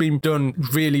apparently has been done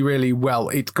really, really well.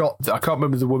 It's got, I can't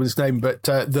remember the woman's name, but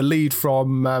the lead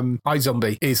from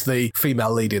iZombie is the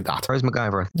female lead in that. Rose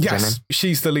McIver. Yes,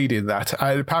 she's the lead in that.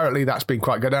 Apparently that's been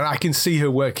quite good. And I can see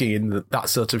her working in that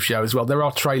sort of show as well. There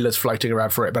are trailers floating around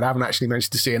for it, but I haven't actually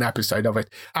managed to see an episode of it.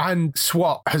 And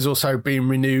SWAT has also been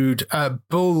renewed.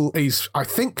 Bull is, I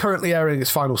think, currently airing its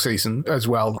final season as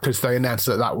well, because they announced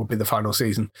that that would be the final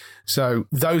season. So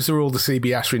those are all the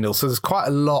CBS renewals. So there's quite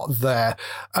a lot there.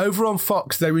 Over on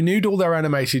Fox, they renewed all their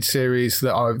animated series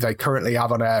that they currently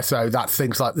have on air. So that's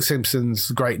things like The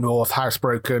Simpsons, Great North,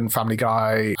 Housebroken, Family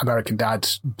Guy, American Dad,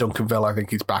 Duncanville, I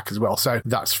think he's back as well. So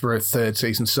that's for a third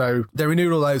season. So they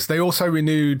renewed all those. They also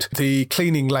renewed The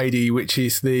Cleaning Lady, which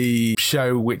is the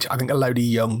show which I think Elodie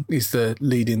Young is the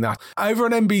lead in that. Over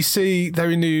on NBC, they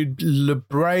renewed La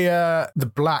Brea,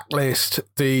 The Blacklist,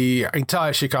 the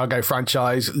entire Chicago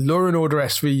franchise, Law and Order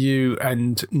SVU,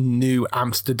 and New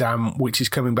Amsterdam, which is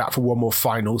coming back for one more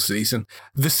final season.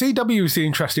 The CW is the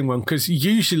interesting one because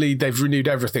usually they've renewed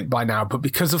everything by now, but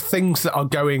because of things that are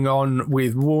going on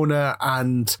with Warner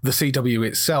and the CW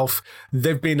itself,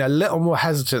 they've been a little more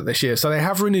hesitant this year. So they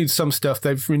have renewed some stuff.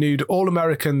 They've renewed All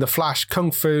American, The Flash,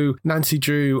 Kung Fu, Nancy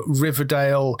Drew,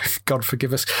 Riverdale, God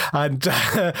forgive us, and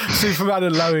Superman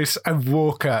and Lois and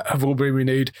Walker have all been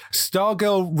renewed.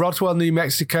 Stargirl, Roswell, New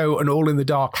Mexico, and All in the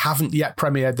Dark haven't yet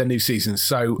premiered their new seasons,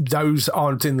 so those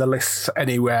aren't in the lists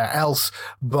anywhere else,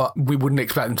 but we wouldn't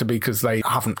expect them to be because they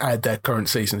haven't aired their current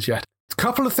seasons yet. A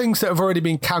couple of things that have already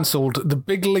been cancelled. The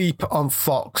Big Leap on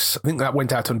Fox, I think that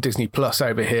went out on Disney Plus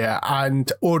over here, and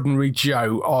Ordinary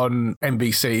Joe on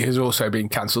NBC has also been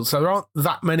cancelled. So there aren't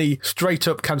that many straight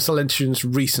up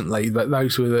cancellations recently, but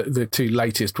those were the two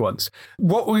latest ones.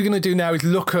 What we're going to do now is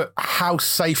look at how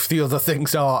safe the other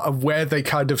things are and where they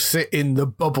kind of sit in the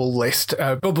bubble list.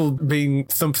 Bubble being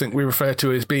something we refer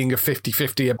to as being a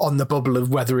 50-50 on the bubble of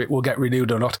whether it will get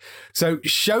renewed or not. So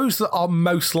shows that are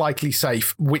most likely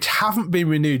safe, which haven't been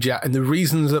renewed yet, and the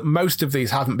reasons that most of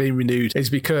these haven't been renewed is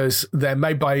because they're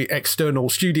made by external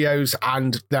studios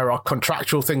and there are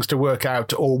contractual things to work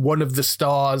out, or one of the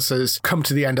stars has come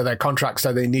to the end of their contract,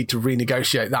 so they need to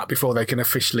renegotiate that before they can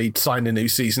officially sign a new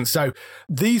season. So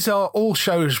these are all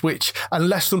shows which,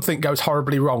 unless something goes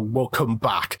horribly wrong, will come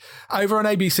back. Over on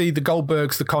ABC, the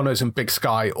Goldbergs, the Connors, and Big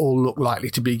Sky all look likely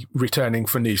to be returning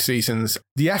for new seasons.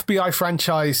 The FBI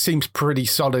franchise seems pretty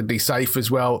solidly safe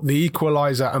as well. The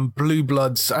Equalizer and Blue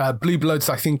Bloods,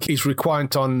 I think, is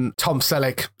reliant on Tom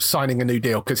Selleck signing a new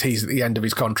deal because he's at the end of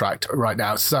his contract right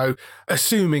now. So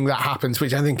assuming that happens,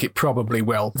 which I think it probably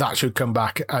will, that should come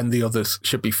back and the others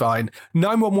should be fine.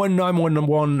 911,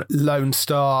 911, Lone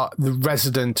Star, The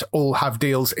Resident all have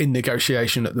deals in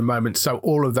negotiation at the moment, so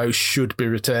all of those should be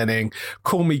returning.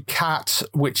 Call Me Kat,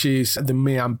 which is the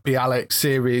Mayim Bialik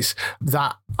series,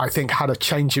 that I think had a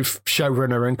change of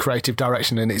showrunner and creative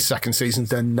direction in its second season,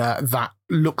 then that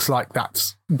looks like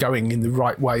that's going in the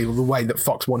right way, or the way that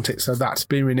Fox want it, so that's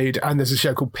been renewed. And there's a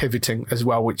show called Pivoting as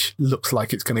well, which looks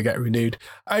like it's going to get renewed.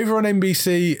 Over on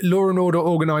NBC, Law and Order,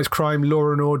 Organised Crime,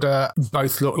 Law and Order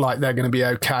both look like they're going to be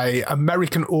okay.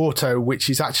 American Auto, which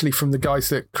is actually from the guys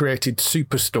that created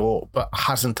Superstore but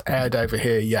hasn't aired over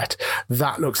here yet,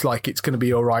 that looks like it's going to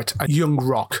be all right. And Young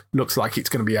Rock looks like it's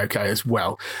going to be okay as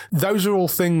well. Those are all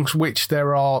things which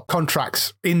there are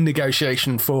contracts in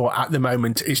negotiation for at the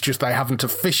moment. It's just they haven't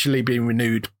officially been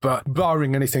renewed, but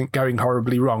barring anything going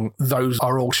horribly wrong, those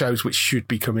are all shows which should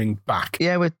be coming back.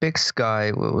 Yeah, with Big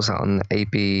Sky, what was that on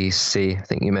ABC? I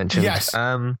think you mentioned. Yes.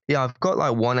 Yeah, I've got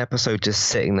like one episode just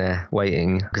sitting there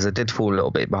waiting because I did fall a little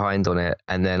bit behind on it,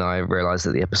 and then I realised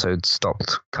that the episode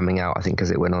stopped coming out, I think because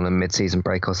it went on a mid-season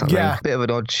break or something. Yeah. Bit of an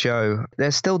odd show.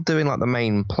 They're still doing like the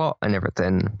main plot and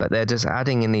everything, but they're just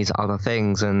adding in these other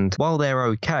things, and while they're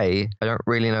okay, I don't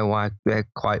really know why they're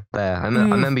quite there. I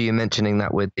remember you mentioning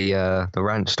that with the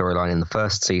ranch storyline in the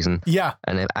first season. Yeah.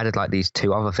 And they've added like these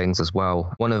two other things as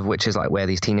well. One of which is like where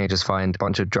these teenagers find a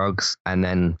bunch of drugs. And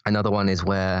then another one is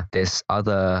where this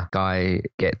other guy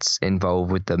gets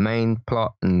involved with the main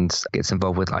plot and gets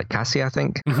involved with like Cassie, I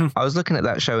think. Mm-hmm. I was looking at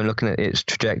that show and looking at its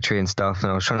trajectory and stuff,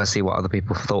 and I was trying to see what other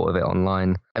people thought of it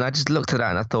online. And I just looked at that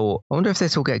and I thought, I wonder if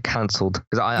this will get cancelled.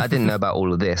 Because I didn't know about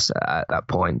all of this at that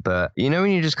point. But you know,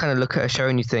 when you just kind of look at a show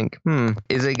and you think,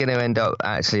 is it going to end up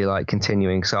actually like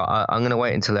continuing? So I'm going to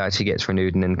wait until it actually gets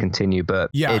renewed and then continue. But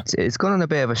yeah, it's gone on a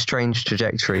bit of a strange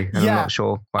trajectory, and I'm not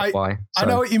sure quite why. So. I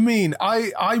know what you mean.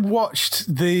 I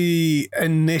watched the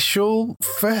initial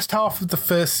first half of the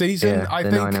first season. I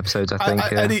think 9 episodes, I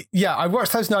think. I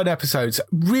watched those 9 episodes.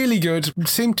 Really good.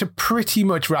 Seemed to pretty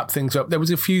much wrap things up. There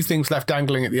was a few things left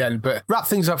dangling at the end, but wrapped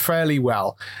things up fairly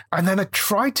well. And then I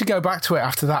tried to go back to it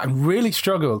after that and really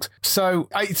struggled. So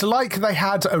it's like they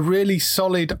had a really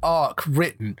solid arc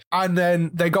written, and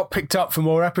then they got picked up for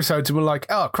more episodes and were like,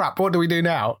 oh crap, what do we do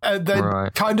now? And then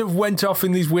kind of went off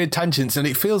in these weird tangents, and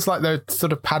it feels like they're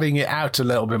sort of padding it out a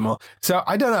little bit more. So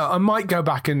I don't know, I might go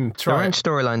back and try. The ranch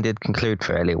storyline did conclude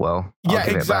fairly well. Yeah,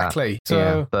 exactly. So,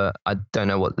 yeah, but I don't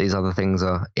know what these other things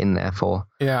are in there for.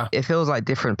 Yeah. It feels like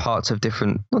different parts of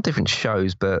not different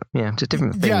shows, but just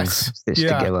different things stitched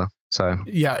together. So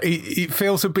yeah, it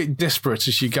feels a bit disparate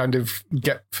as you kind of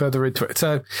get further into it.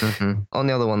 So on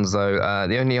the other ones though,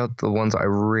 the only other ones I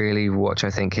really watch,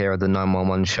 I think, here are the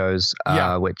 911 shows,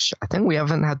 which I think we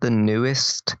haven't had the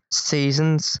newest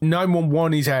seasons.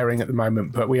 911 is airing at the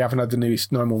moment, but we haven't had the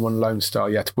newest 911 Lone Star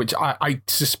yet, which I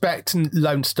suspect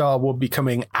Lone Star will be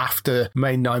coming after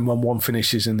main 911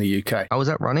 finishes in the UK. Oh, is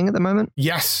that running at the moment?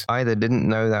 Yes. I either didn't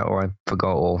know that or I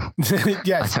forgot, or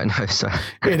yes. I don't know. So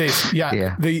it is.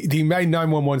 Yeah. The main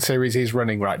 911 series is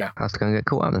running right now. I have to go and get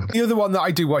caught up then. The other one that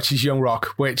I do watch is Young Rock,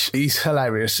 which is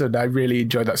hilarious, and I really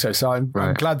enjoyed that show. So I'm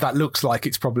glad that looks like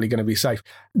it's probably going to be safe.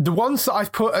 The ones that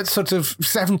I've put at sort of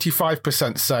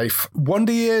 75% safe,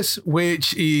 Wonder Years,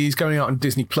 which is going out on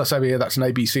Disney Plus over here. That's an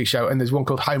ABC show. And there's one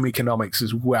called Home Economics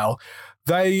as well.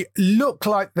 They look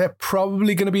like they're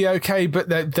probably going to be okay, but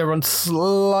they're on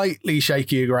slightly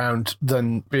shakier ground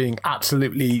than being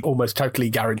absolutely almost totally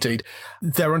guaranteed.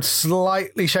 They're on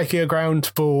slightly shakier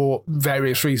ground for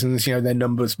various reasons. You know, their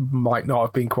numbers might not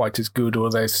have been quite as good,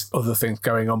 or there's other things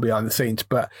going on behind the scenes.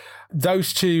 But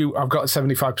those two I've got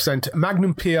 75%.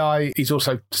 Magnum PI is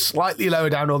also slightly lower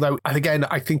down, although, and again,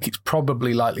 I think it's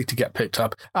probably likely to get picked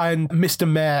up. And Mr.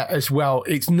 Mayor as well.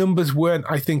 Its numbers weren't,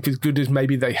 I think, as good as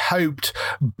maybe they hoped,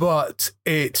 but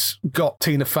it's got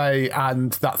Tina Fey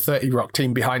and that 30 Rock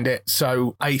team behind it.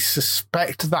 So I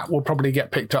suspect that will probably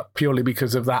get picked up purely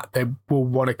because of that. They will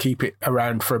want to keep it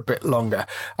around for a bit longer.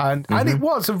 And it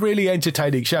was a really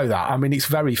entertaining show, that. I mean, it's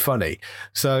very funny.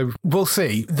 So we'll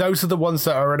see. Those are the ones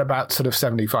that are at about sort of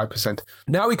 75%.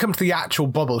 Now we come to the actual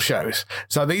bubble shows.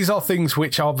 So these are things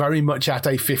which are very much at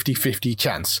a 50-50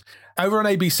 chance. Over on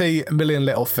ABC, Million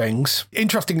Little Things.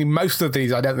 Interestingly, most of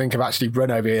these I don't think have actually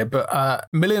run over here, but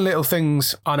Million Little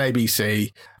Things on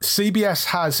ABC. CBS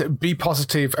has Be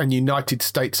Positive and United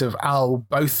States of Al,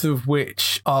 both of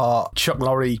which are Chuck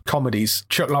Lorre comedies.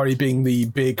 Chuck Lorre being the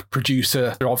big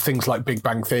producer of things like Big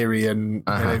Bang Theory, and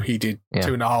you know, he did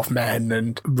 2.5 Men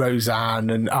and Roseanne,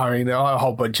 and I mean, a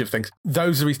whole bunch of things.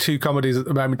 Those are his two comedies at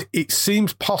the moment. It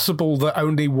seems possible that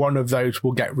only one of those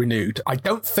will get renewed. I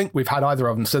don't think we've had either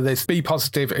of them, so there's Be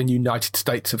Positive and United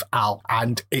States of Al,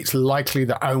 and it's likely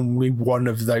that only one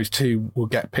of those two will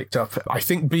get picked up. I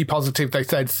think Be Positive, they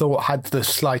thought had the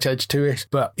slight edge to it,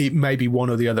 but it may be one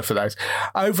or the other for those.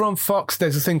 Over on Fox,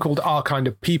 there's a thing called Our Kind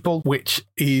of People, which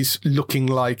is looking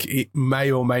like it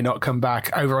may or may not come back.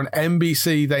 Over on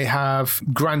NBC, they have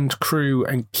Grand Crew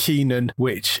and Keenan,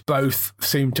 which both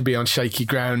seem to be on shaky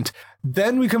ground.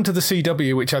 Then we come to the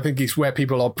CW, which I think is where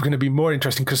people are going to be more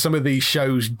interesting, because some of these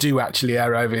shows do actually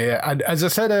air over here. And as I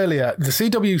said earlier, the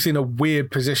CW's in a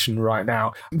weird position right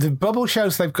now. The bubble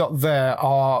shows they've got there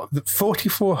are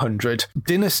 4400,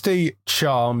 Dynasty,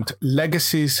 Charmed,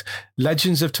 Legacies,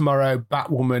 Legends of Tomorrow,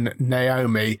 Batwoman,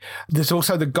 Naomi. There's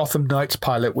also the Gotham Knights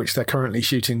pilot, which they're currently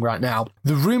shooting right now.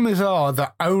 The rumours are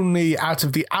that only out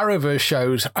of the Arrowverse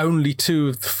shows, only 2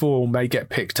 of the 4 may get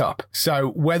picked up. So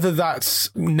whether that's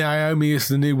Naomi is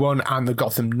the new one and the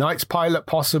Gotham Knights pilot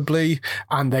possibly,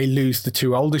 and they lose the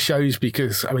 2 older shows,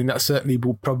 because I mean that certainly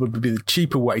will probably be the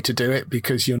cheaper way to do it,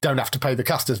 because you don't have to pay the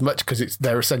cast as much because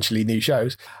they're essentially new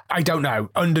shows. I don't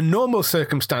know. Under normal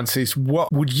circumstances,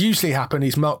 what would usually happen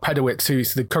is Mark Pedowitz, who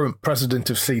is the current president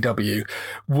of CW,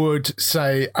 would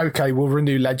say, okay, we'll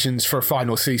renew Legends for a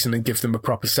final season and give them a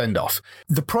proper send-off.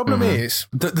 The problem is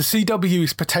that the CW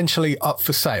is potentially up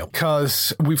for sale,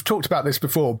 because we've talked about this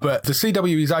before, but the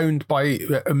CW is owned by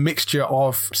a mixture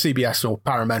of CBS, or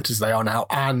Paramount as they are now,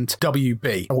 and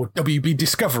WB, or WB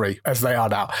Discovery as they are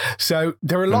now. So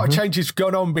there are a lot of changes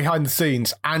going on behind the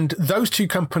scenes, and those two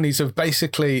companies have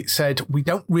basically said, we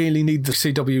don't really need the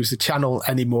CW as a channel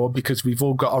anymore because we've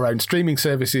all got our own streaming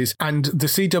services, and the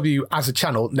CW as a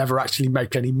channel never actually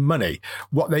make any money.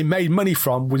 What they made money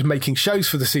from was making shows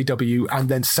for the CW and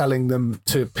then selling them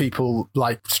to people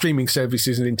like streaming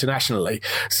services and internationally.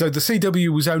 So the CW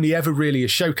was only ever really a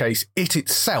showcase. It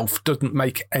itself doesn't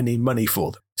make any money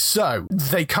for them. So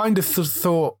they kind of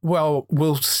thought, well,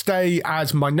 we'll stay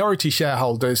as minority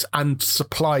shareholders and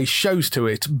supply shows to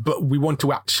it, but we want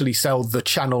to actually sell the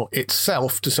channel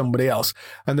itself to somebody else.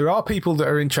 And there are people that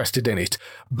are interested in it.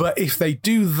 But if they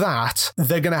do that,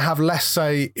 they're going to have less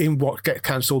say in what gets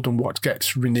cancelled and what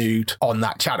gets renewed on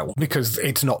that channel, because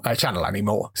it's not their channel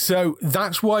anymore. So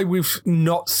that's why we've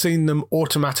not seen them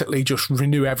automatically just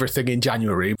renew everything in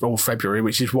January or February,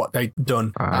 which is what they've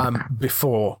done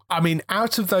before. I mean,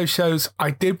 out of those shows.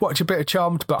 I did watch a bit of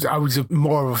Charmed, but I was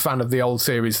more of a fan of the old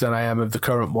series than I am of the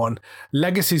current one.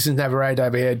 Legacies has never aired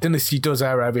over here. Dynasty does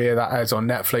air over here. That airs on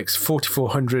Netflix.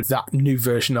 4400, that new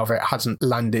version of it hasn't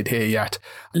landed here yet.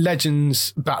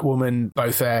 Legends, Batwoman,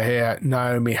 both air here.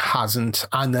 Naomi hasn't.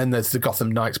 And then there's the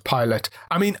Gotham Knights pilot.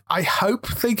 I mean, I hope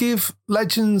they give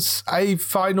Legends a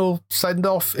final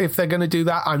send-off if they're going to do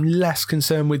that. I'm less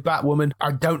concerned with Batwoman.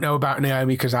 I don't know about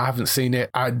Naomi because I haven't seen it.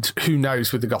 And who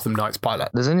knows with the Gotham Knights pilot.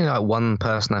 There's only like one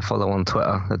person I follow on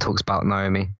Twitter that talks about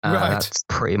Naomi. Right. That's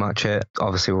pretty much it.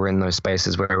 Obviously, we're in those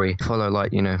spaces where we follow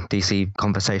like, you know, DC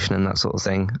conversation and that sort of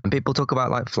thing. And people talk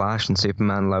about like Flash and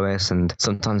Superman, Lois, and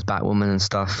sometimes Batwoman and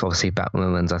stuff. Obviously,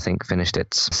 Batwoman's, I think, finished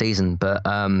its season. But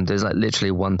there's like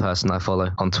literally one person I follow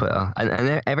on Twitter.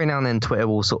 And every now and then Twitter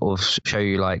will sort of show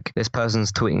you like this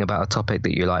person's tweeting about a topic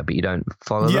that you like, but you don't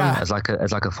follow them as like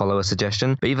a follower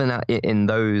suggestion. But even in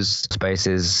those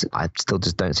spaces, I still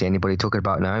just don't see anybody talking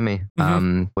about Naomi,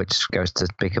 which goes to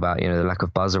speak about, you know, the lack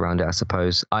of buzz around it, I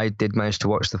suppose. I did manage to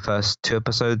watch the first 2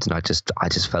 episodes and I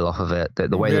just fell off of it.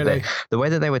 The way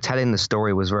that they were telling the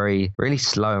story was really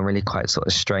slow and really quite sort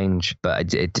of strange,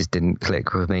 but it just didn't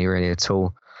click with me really at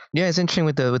all. Yeah, it's interesting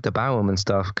with the Batwoman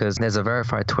stuff because there's a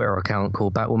verified Twitter account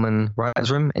called Batwoman Writers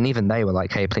Room, and even they were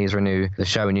like, "Hey, please renew the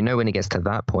show." And you know, when it gets to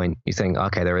that point, you think,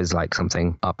 "Okay, there is like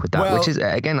something up with that," which is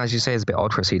again, as you say, is a bit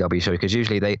odd for a CW show because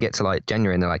usually they get to like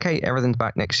January and they're like, "Hey, everything's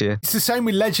back next year." It's the same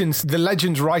with Legends. The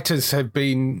Legends writers have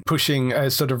been pushing a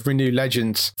sort of Renew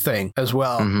Legends thing as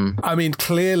well. I mean,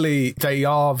 clearly they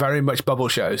are very much bubble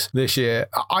shows this year.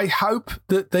 I hope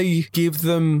that they give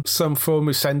them some form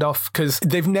of send off because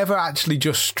they've never actually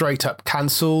just straight up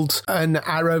cancelled an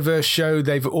Arrowverse show.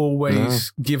 They've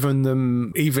always given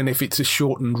them, even if it's a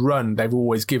shortened run, they've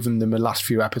always given them the last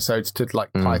few episodes to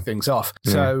like tie things off.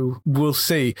 So we'll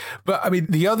see. But I mean,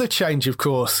 the other change, of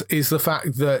course, is the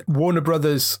fact that Warner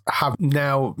Brothers have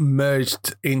now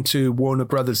merged into Warner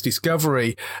Brothers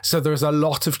Discovery. So there's a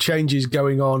lot of changes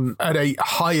going on at a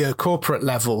higher corporate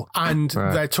level. And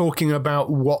they're talking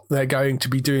about what they're going to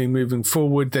be doing moving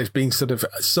forward. There's been sort of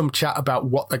some chat about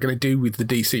what they're going to do with the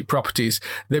DC properties.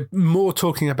 They're more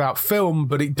talking about film,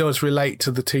 but it does relate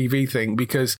to the TV thing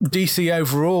because DC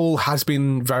overall has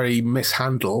been very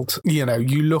mishandled. You know,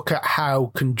 you look at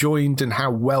how conjoined and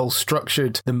how well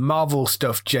structured the Marvel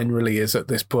stuff generally is at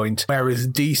this point, whereas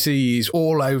DC is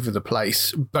all over the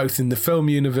place, both in the film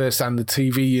universe and the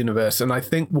TV universe. And I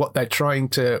think what they're trying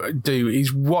to do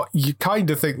is what you kind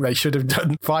of think they should have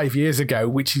done 5 years ago,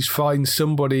 which is find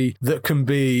somebody that can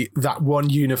be that one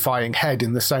unifying head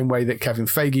in the same way that Kevin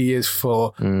Feige is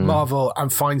for Marvel,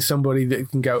 and find somebody that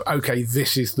can go, okay,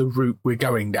 this is the route we're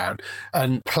going down,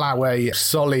 and plow a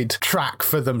solid track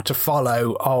for them to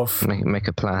follow of make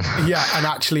a plan. Yeah, and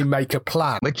actually make a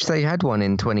plan. Which they had one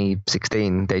in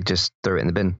 2016. They just threw it in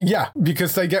the bin. Yeah,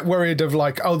 because they get worried of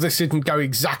like, oh, this didn't go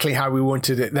exactly how we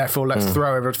wanted it, therefore let's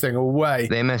throw everything away.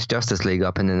 They messed Justice League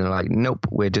up and then they're like, nope,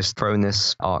 we're just throwing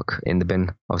this arc in the bin.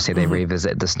 Obviously they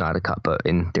revisit the Snyder Cut, but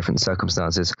in different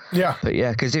circumstances. Yeah. But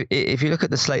yeah, because if you look at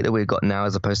the slate that we've got now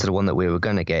as opposed to the one that we were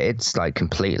going to get, it's like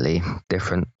completely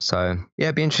different. So yeah,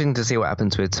 it'd be interesting to see what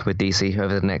happens with DC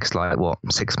over the next like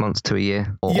 6 months to a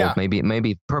year, or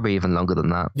maybe probably even longer than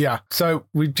that. Yeah, so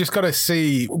we've just got to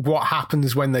see what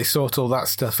happens when they sort all that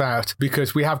stuff out,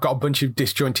 because we have got a bunch of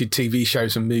disjointed TV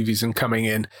shows and movies and coming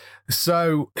in.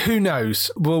 So who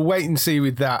knows? We'll wait and see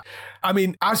with that. I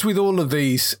mean, as with all of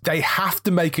these, they have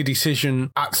to make a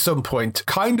decision at some point,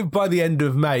 kind of by the end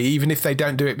of May, even if they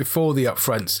don't do it before the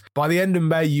upfronts. By the end of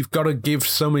May, you've got to give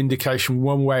some indication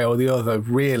one way or the other,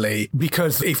 really,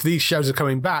 because if these shows are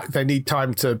coming back, they need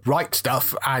time to write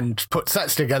stuff and put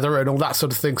sets together and all that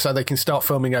sort of thing so they can start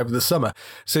filming over the summer.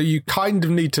 So you kind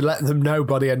of need to let them know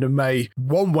by the end of May,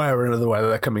 one way or another, whether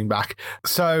they're coming back.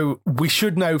 So we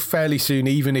should know fairly soon,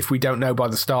 even if we don't know by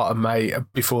the start of May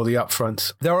before the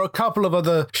upfronts. There are a couple of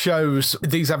other shows.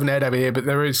 These haven't aired over here, but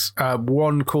there is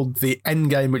one called The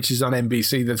Endgame, which is on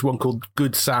NBC. There's one called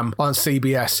Good Sam on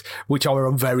CBS, which are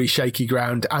on very shaky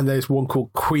ground. And there's one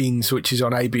called Queens, which is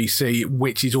on ABC,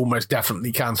 which is almost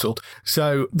definitely cancelled.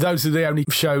 So those are the only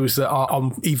shows that are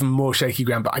on even more shaky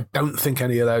ground, but I don't think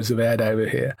any of those have aired over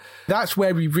here. That's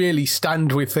where we really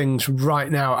stand with things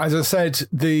right now. As I said,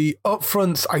 the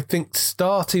upfronts, I think,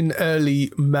 start in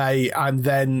early May, and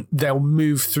then they'll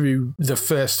move through the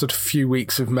first sort of few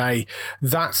weeks of May.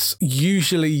 That's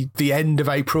usually the end of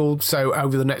April. So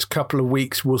over the next couple of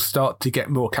weeks, we'll start to get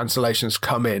more cancellations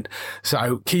come in.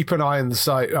 So keep an eye on the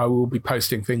site. I will be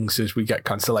posting things as we get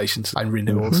cancellations and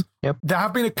renewals. Yep. There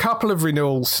have been a couple of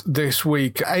renewals this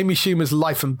week. Amy Schumer's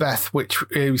Life and Beth, which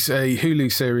is a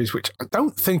Hulu series, which I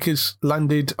don't think has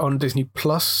landed on Disney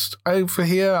Plus over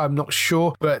here. I'm not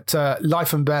sure. But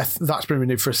Life and Beth, that's been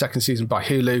renewed for a second season by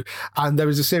Hulu. And there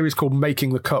is a series called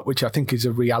Making the Cut, which I think is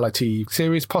a reality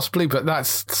series possibly, but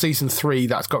that's season 3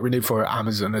 that's got renewed for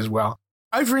Amazon as well.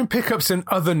 Over in pickups and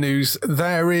other news,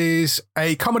 there is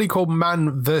a comedy called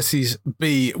Man vs.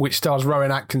 Bee, which stars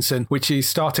Rowan Atkinson, which is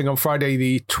starting on Friday,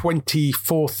 the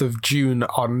 24th of June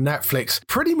on Netflix.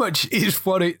 Pretty much is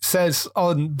what it says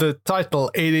on the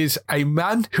title. It is a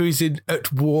man who is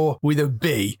at war with a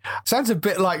bee. Sounds a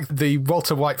bit like the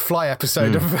Walter White Fly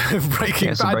episode of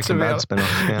Breaking Bad. Breaking Bad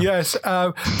spin-off, yeah. Yes,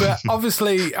 but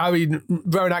obviously, I mean,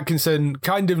 Rowan Atkinson,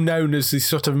 kind of known as the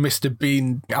sort of Mr.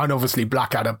 Bean, and obviously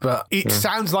Blackadder, but it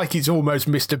sounds like it's almost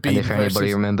Mr. Bean. And if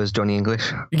anybody remembers Johnny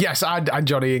English. Yes, and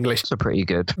Johnny English. So pretty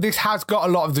good. This has got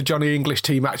a lot of the Johnny English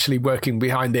team actually working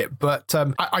behind it, but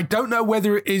I don't know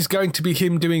whether it is going to be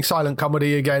him doing silent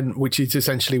comedy again, which is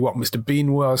essentially what Mr.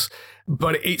 Bean was.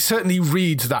 But it certainly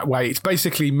reads that way. It's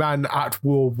basically man at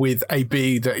war with a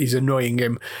bee that is annoying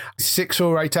him. 6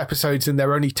 or 8 episodes and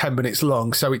they're only 10 minutes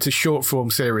long, so it's a short form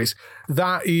series.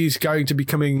 That is going to be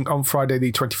coming on Friday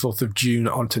the 24th of June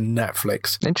onto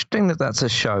Netflix. Interesting that that's a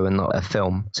show and not a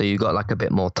film, so you got like a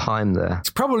bit more time there.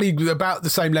 It's probably about the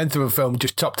same length of a film,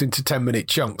 just chopped into 10-minute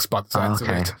chunks by the sounds of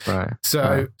it. Right.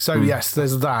 So yes,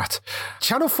 there's that.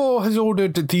 Channel 4 has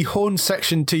ordered the Horn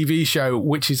Section TV show,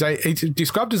 which is it's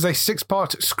described as a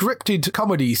 6-part scripted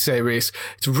comedy series.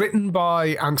 It's written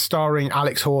by and starring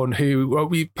Alex Horn, who,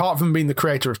 apart from being the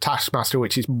creator of Taskmaster,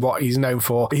 which is what he's known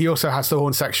for, he also has the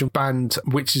Horn Section band,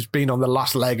 which has been on The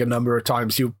Last Leg a number of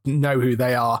times. You know who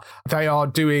they are. They are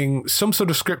doing some sort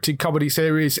of scripted comedy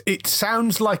series. It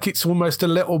sounds like it's almost a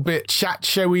little bit chat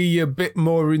showy, a bit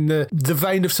more in the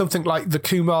vein of something like the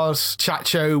Kumar's chat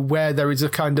show, where there is a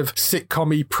kind of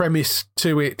sitcom-y premise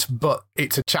to it, but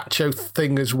it's a chat show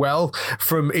thing as well.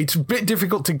 It's a bit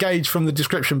difficult to gauge from the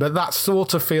description, but that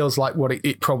sort of feels like what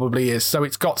it probably is. So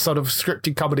it's got sort of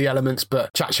scripted comedy elements,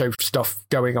 but chat show stuff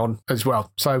going on as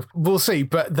well. So we'll see,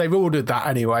 but they've ordered that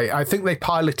anyway. I think they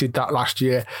piloted that last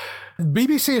year.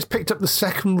 BBC has picked up the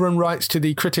second run rights to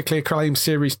the critically acclaimed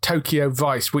series Tokyo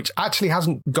Vice, which actually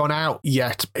hasn't gone out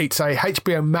yet. It's a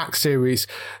HBO Max series.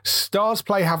 Stars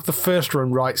Play have the first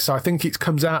run rights, so I think it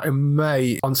comes out in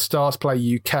May on Stars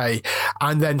Play UK.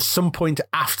 And then some point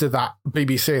after that,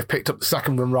 BBC have picked up the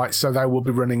second run rights, so they will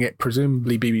be running it,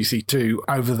 presumably BBC Two,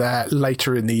 over there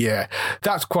later in the year.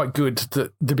 That's quite good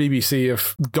that the BBC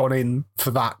have gone in for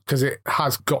that, because it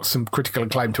has got some critical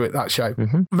acclaim to it, that show.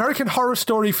 American Horror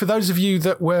Story, for those of you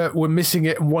that were missing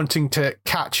it and wanting to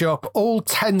catch up, all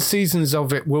 10 seasons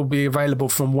of it will be available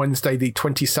from Wednesday the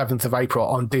 27th of April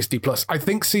on Disney Plus. I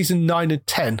think season 9 and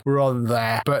 10 were on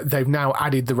there, but they've now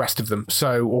added the rest of them,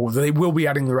 or they will be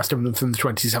adding the rest of them from the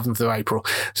 27th of April.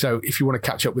 So if you want to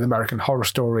catch up with American Horror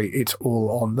Story, it's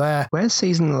all on there. Where's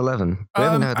season 11? We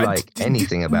haven't heard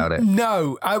anything about it.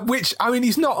 No, which, I mean,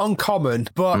 is not uncommon,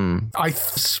 but I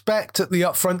suspect at the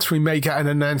upfronts we may get an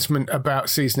announcement about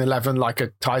season 11, like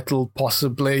a title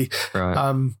possibly.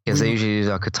 Right. Because they usually do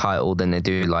like a title, then they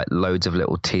do like loads of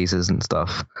little teasers and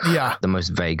stuff. Yeah. The most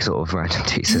vague sort of random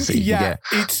teasers that you can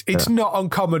get. It's not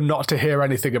uncommon not to hear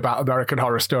anything about American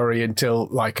Horror Story until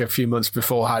like a few months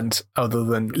beforehand, other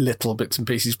than little bits and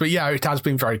pieces. But yeah, it has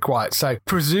been very quiet. So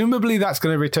presumably that's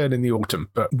going to return in the autumn,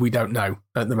 but we don't know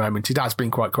at the moment. It has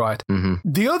been quite quiet.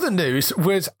 The other news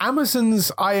was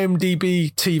Amazon's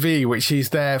IMDb TV, which is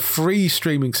their free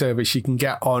streaming service you can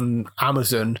get on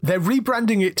Amazon. They're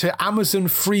rebranding it to Amazon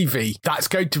Freevee. That's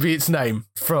going to be its name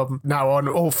from now on,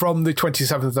 or from the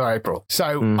 27th of April.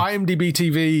 So IMDb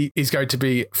TV is going to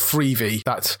be Freevee.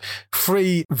 That's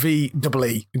free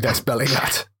V-E-E. They're spelling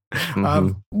that.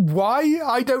 Why?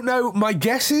 I don't know. My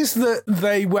guess is that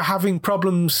they were having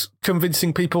problems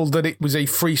convincing people that it was a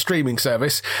free streaming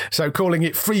service. So calling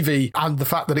it Freevee, and the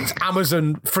fact that it's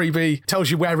Amazon Freevee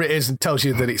tells you where it is and tells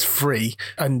you that it's free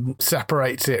and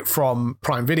separates it from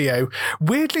Prime Video.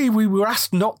 Weirdly, we were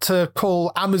asked not to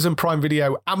call Amazon Prime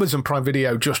Video,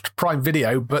 just Prime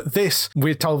Video, but this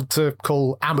we're told to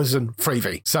call Amazon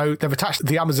Freevee. So they've attached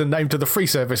the Amazon name to the free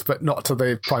service, but not to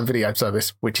the Prime Video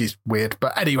service, which is weird.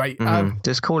 But anyway,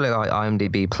 just call it like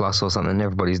IMDb Plus or something.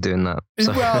 Everybody's doing that.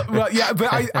 So. Well, yeah,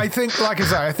 but I think, like I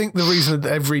say, I think the reason that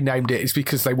they've renamed it is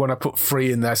because they want to put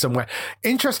free in there somewhere.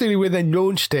 Interestingly, when they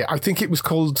launched it, I think it was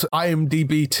called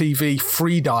IMDb TV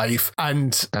Free Dive,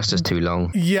 and that's just too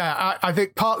long. Yeah, I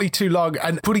think partly too long,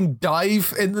 and putting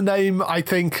dive in the name, I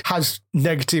think, has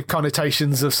negative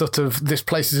connotations of sort of this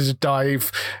place is a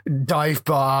dive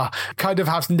bar, kind of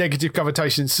has negative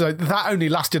connotations. So that only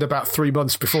lasted about 3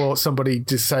 months before somebody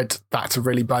just said that's a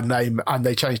really bad name, and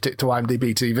they changed it to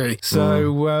IMDb TV.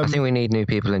 So I think we need new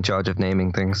people in charge of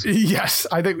naming things. Yes,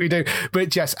 I think we do.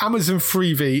 But yes, Amazon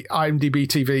Freevee, IMDb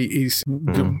TV is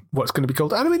what's going to be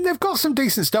called. And I mean, they've got some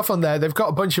decent stuff on there. They've got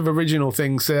a bunch of original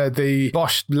things. The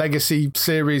Bosch Legacy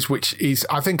series, which is,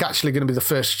 I think, actually going to be the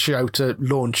first show to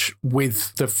launch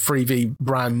with the Freevee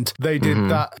brand. They did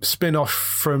that spin-off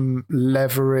from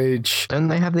Leverage. Don't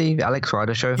they have the Alex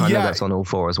Rider show? I know that's on all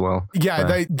four as well. Yeah,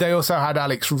 so. They also had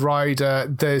Alex Rider.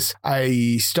 There's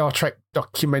a Star Trek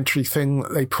documentary thing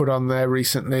that they put on there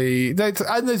recently. And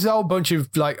there's a whole bunch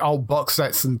of like old box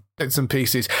sets and bits and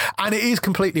pieces, and it is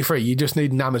completely free. You just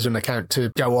need an Amazon account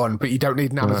to go on, but you don't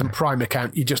need an Amazon Prime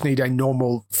account. You just need a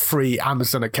normal free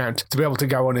Amazon account to be able to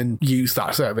go on and use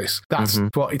that service. That's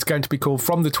what it's going to be called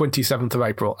from the 27th of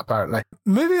April, apparently.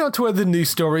 Moving on to other news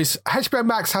stories, HBO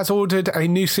Max has ordered a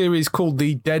new series called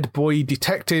The Dead Boy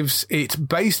Detectives. It's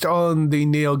based on the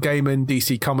Neil Gaiman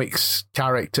DC Comics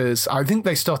characters. I think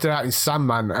they started out in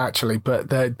Sandman, actually, but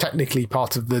they're technically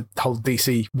part of the whole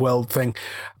DC world thing.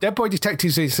 Dead Boy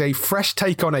Detectives is a fresh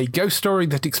take on a ghost story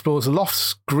that explores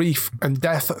loss, grief, and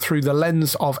death through the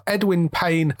lens of Edwin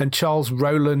Payne and Charles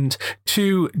Rowland,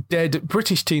 two dead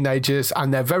British teenagers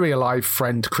and their very alive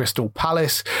friend Crystal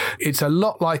Palace. It's a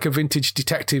lot like a vintage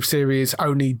detective series,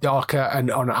 only darker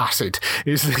and on acid,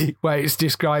 is the way it's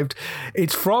described.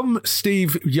 It's from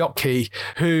Steve Yockey,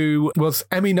 who was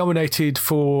Emmy nominated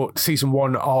for season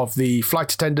 1 of The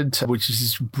Flight Attendant, which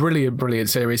is a brilliant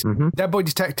series. Dead Boy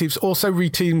Detectives also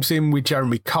reteams him with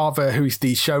Jeremy Carver, who is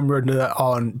the showrunner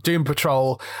on Doom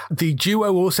Patrol. The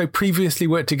duo also previously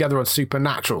worked together on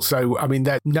Supernatural, so I mean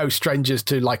they're no strangers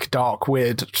to like dark,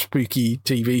 weird, spooky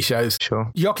TV shows.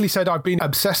 Sure. Yockley said, "I've been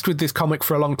obsessed with this comic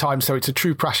for a long time, so it's a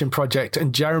true passion project,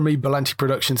 and Jeremy, Belanti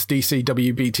Productions, DC,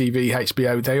 WB TV,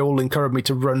 HBO, they all encouraged me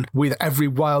to run with every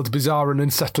wild, bizarre and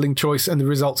unsettling choice, and the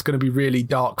result's going to be really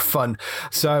dark fun."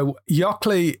 So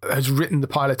Yockley has written the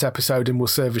pilot episode and will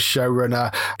serve as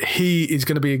showrunner. He is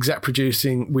going to be exec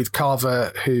producing with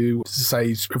Carver, who, as I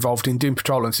say, is involved in Doom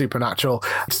Patrol and Supernatural.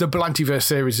 It's the Belantiverse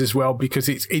series as well, because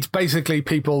it's basically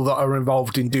people that are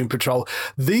involved in Doom Patrol.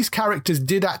 These characters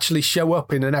did actually show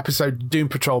up in an episode of Doom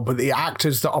Patrol, but the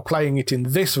actors that are playing it in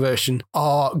this version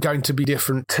are going to be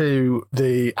different to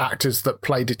the actors that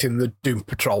played it in the Doom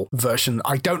Patrol version.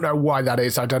 I don't know why that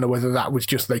is. I don't know whether that was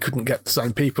just they couldn't get the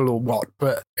same people or what,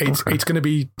 but it's going to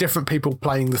be different people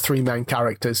playing the three main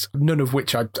characters, none of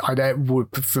which I were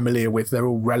familiar with. They're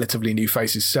all relatively new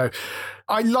faces. So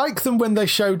I like them when they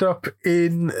showed up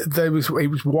in, it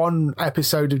was one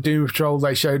episode of Doom Patrol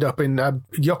they showed up in.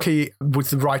 Yockey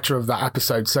was the writer of that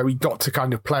episode, so he got to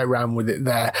kind of play around with it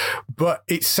there. But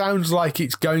it sounds like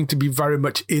it's going to be very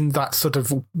much in that sort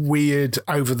of weird,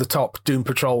 over-the-top Doom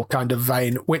Patrol kind of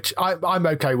vein, which I'm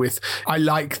okay with. I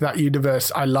like that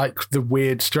universe. I like the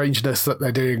weird strangeness that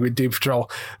they're doing with Doom Patrol.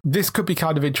 This could be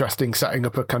kind of interesting, setting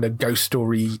up a kind of ghost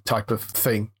story type of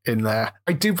thing in there.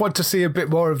 I did want to see a bit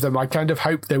more of them. I kind of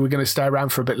hoped they were going to stay around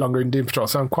for a bit longer in Doom Patrol,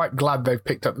 so I'm quite glad they've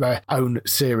picked up their own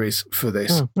series for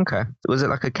this. Okay. Was it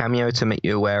like a cameo to make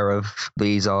you aware of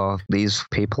these are these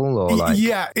people, or like?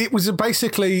 Yeah, it was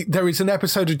basically, there is an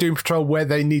episode of Doom Patrol where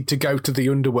they need to go to the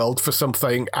underworld for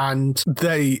something, and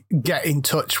they get in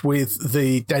touch with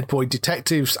the Dead Boy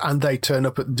Detectives, and they turn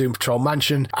up at the Doom Patrol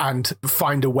mansion and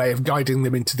find a way of guiding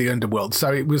them into the underworld.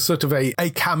 So it was sort of a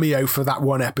cameo for that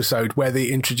one episode where they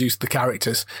introduced the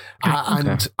characters.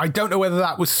 And I don't know whether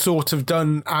that was sort of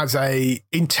done as a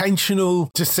intentional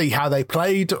to see how they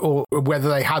played, or whether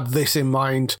they had this in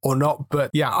mind or not. But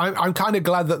yeah, I'm kind of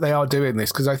glad that they are doing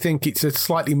this, because I think it's a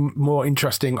slightly more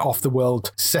interesting off the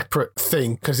world separate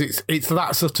thing, because it's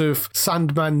that sort of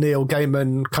Sandman, Neil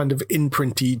Gaiman kind of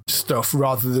imprinty stuff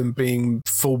rather than being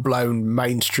full blown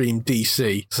mainstream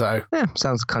DC. So yeah,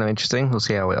 sounds kind of interesting. We'll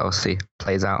see how it obviously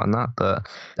plays out on that, but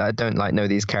I don't know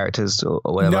these characters or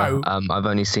whatever. No. I've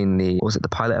only seen the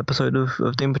pilot episode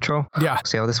of Doom Patrol. Yeah.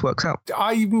 See how this works out.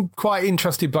 I'm quite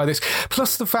interested by this.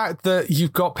 Plus the fact that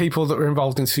you've got people that are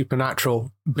involved in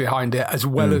Supernatural behind it, as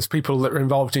well as people that are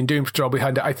involved in Doom Patrol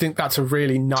behind it. I think that's a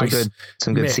really nice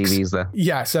some good mix. CVs there.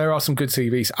 Yes, there are some good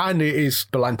CVs, and it is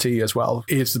Berlanti as well.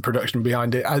 It's the production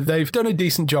behind it. They've done a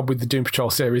decent job with the Doom Patrol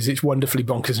series. It's wonderfully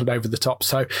bonkers and over the top.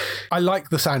 So I like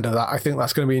the sound of that. I think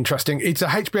that's going to be interesting. It's a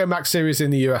HBO Max series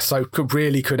in the US, so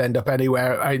could end up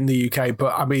anywhere in the UK.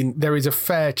 But I mean, there is a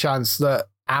fair chance that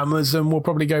Amazon will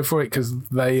probably go for it because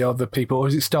they are the people, or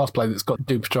is it Starsplay that's got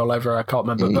Doom Patrol over? I can't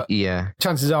remember, but yeah,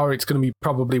 chances are it's going to be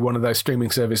probably one of those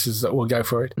streaming services that will go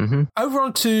for it. Over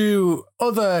on to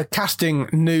other casting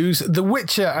news. The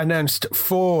Witcher announced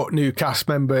 4 new cast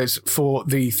members for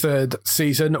the 3rd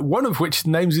season, one of which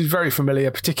names is very familiar,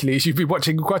 particularly as you've been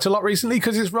watching quite a lot recently,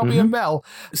 because it's Robbie Amell.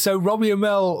 So Robbie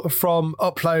Amell from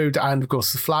Upload and, of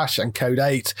course, The Flash and Code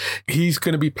 8, he's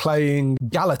going to be playing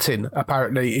Gallatin,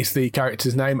 apparently, is the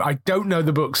character's name. I don't know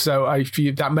the book, so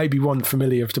that may be one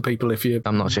familiar to people if you...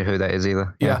 I'm not sure who that is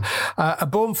either. Yeah. A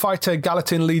born fighter,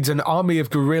 Gallatin leads an army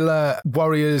of guerrilla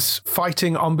warriors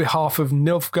fighting on behalf of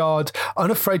Nilfgaard.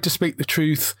 Unafraid to speak the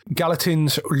truth,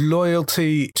 Gallatin's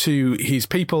loyalty to his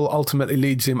people ultimately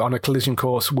leads him on a collision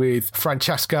course with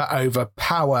Francesca over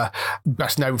power,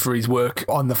 best known for his work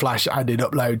on The Flash and in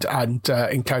Upload and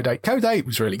in Code 8. Code 8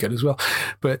 was really good as well.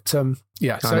 But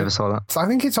yeah, I never saw that. I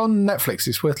think it's on Netflix.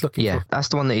 It's worth looking for. Yeah, that's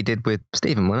the one that he did with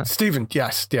Stephen, wasn't it? Stephen,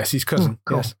 yes, his cousin.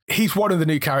 Cool. Yes. He's one of the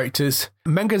new characters.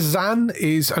 Menga Zan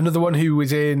is another one who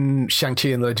was in Shang-Chi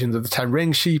and the Legend of the Ten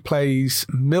Rings. She plays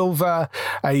Milva,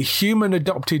 a human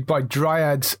adopted by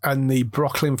Dryads and the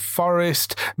Brooklyn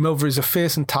Forest. Milva is a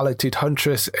fierce and talented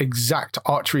huntress. Exact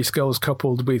archery skills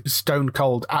coupled with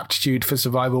stone-cold aptitude for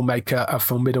survival make her a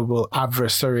formidable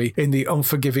adversary in the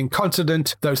unforgiving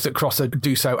continent. Those that cross her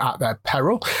do so at their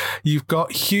peril. You've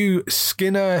got Hugh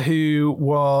Skinner, who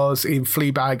was in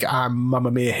Fleabag and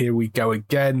Mamma Mia, Here We Go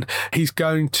Again. He's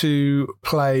going to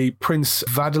play Prince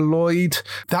Vadaloid.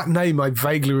 That name I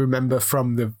vaguely remember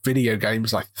from the video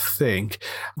games, I think.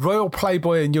 Royal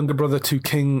playboy and younger brother to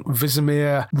King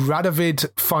Vizimir, Radovid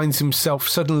finds himself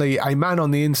suddenly a man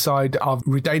on the inside of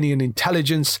Redanian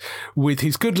intelligence. With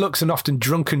his good looks and often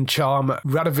drunken charm,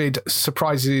 Radovid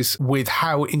surprises with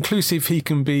how inclusive he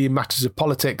can be in matters of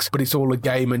politics, but it's all a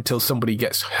game until somebody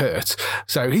gets hurt.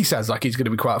 So he sounds like he's going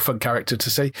to be quite a fun character to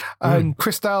see. And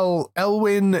Christelle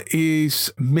Elwyn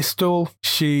is Mistel.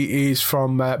 She is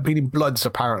from Bleeding Bloods,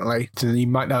 apparently. So you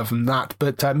might know from that.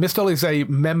 But Mistel is a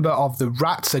member of the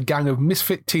Rats, a gang of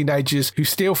misfit teenagers who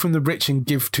steal from the rich and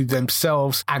give to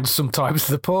themselves and sometimes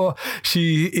the poor.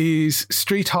 She is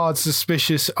street hard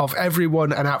suspicious of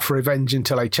everyone and out for revenge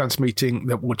until a chance meeting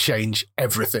that will change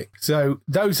everything. So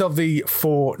those are the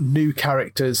 4 new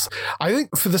characters. I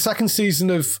think for the 2nd season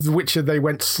of The Witcher, they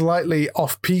went slightly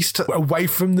off-piste away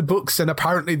from the books, and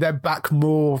apparently they're back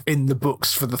more in the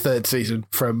books for the 3rd season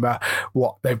from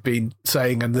what they've been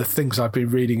saying and the things I've been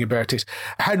reading about it.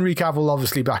 Henry Cavill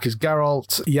obviously back as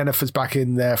Geralt. Yennefer's back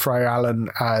in there, Freya Allen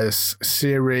as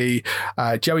Ciri.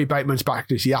 Joey Bateman's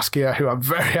back as Jaskier, who I'm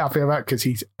very happy about because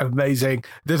he's amazing.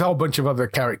 There's a whole bunch of other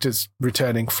characters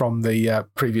returning from the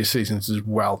previous seasons as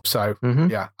well. So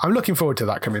yeah, I'm looking forward to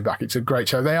that coming back. It's a great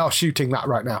show. They are shooting that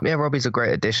right now. Yeah, Robbie's a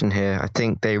great addition here. I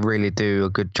think they really do a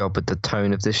good job with the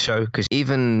tone of this show, because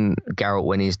even Geralt,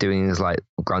 when he's doing his like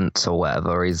grunts or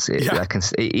whatever,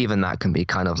 even that can be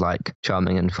kind of like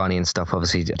charming and funny and stuff.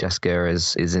 Obviously, Jessica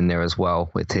is in there as well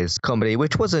with his comedy,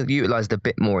 which wasn't utilized a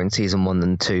bit more in season 1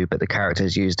 than 2, but the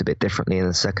character's used a bit differently in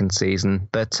the 2nd season.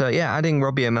 But yeah, adding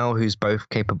Robbie Amell, who's both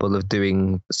capable of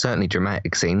doing certainly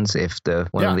dramatic scenes if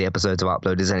one of the episodes of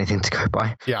Upload is anything to go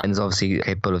by, and is obviously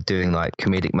capable of doing like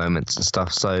comedic moments and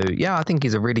stuff. So yeah, I think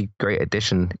he's a really great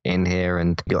addition in here,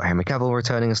 and you got Henry Cavill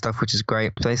returning and stuff, which is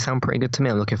great. They sound pretty good to me.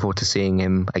 I'm looking forward to seeing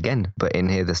him again, but in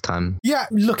here this time. Yeah,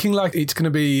 looking like it's going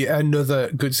to be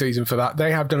another good season for that.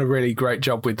 They have done a really great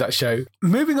job with that show.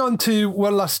 Moving on to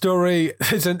one last story.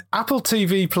 There's an Apple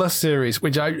TV Plus series,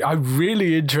 which I'm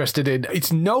really interested in.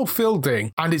 It's Noel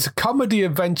Fielding, and it's a comedy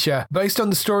adventure based on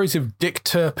the stories of Dick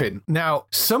Turpin. Now,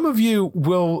 some of you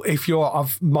will, if you're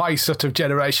of my sort of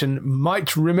generation,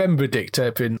 might remember Dick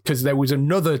Turpin, because there was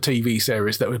another TV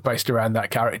series that was based around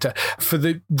that character. For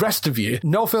the rest of you,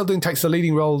 Noel Fielding takes the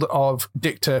leading role of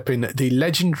Dick Turpin, the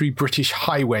legendary British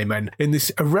highwayman. In this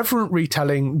irreverent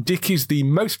retelling, Dick is the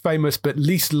most famous but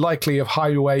least likely of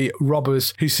highway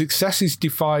robbers, whose success is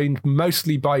defined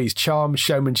mostly by his charm,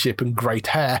 showmanship and great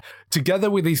hair.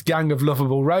 Together with his gang of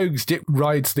lovable rogues, Dick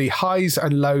rides the highs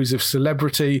and lows of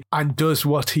celebrity and does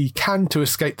what he can to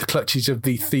escape the clutches of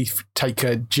the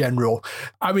thief-taker general.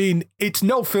 I mean, it's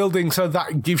Noel Fielding, so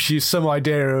that gives you some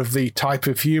idea of the type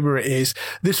of humour it is.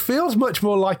 This feels much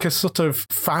more like a sort of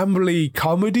family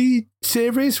comedy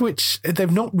series, which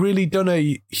they've not really done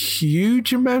a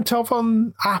huge amount of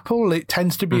on Apple. It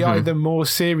tends to be either more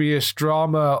serious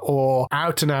drama or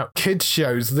out-and-out kids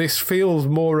shows. This feels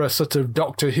more a sort of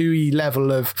Doctor Who-y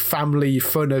level of family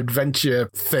fun adventure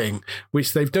thing,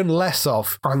 which they've done less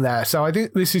of on there. So I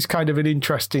think this is kind of an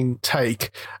interesting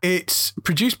take. It's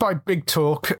produced by Big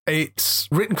Talk. It's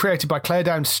written, created by Claire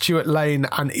Downs, Stuart Lane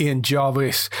and Ian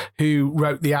Jarvis, who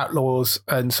wrote The Outlaws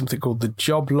and something called The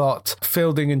Job Lot.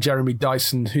 Fielding and Jeremy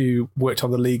Dyson, who worked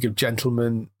on The League of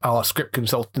Gentlemen, are script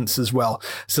consultants as well.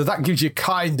 So that gives you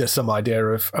kind of some idea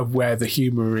of where the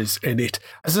humour is in it.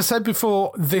 As I said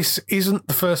before, this isn't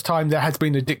the first time there has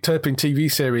been a Dick Turpin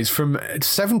TV series. From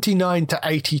 79 to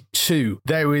 82,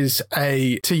 there was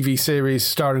a TV series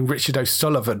starring Richard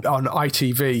O'Sullivan on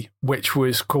ITV, which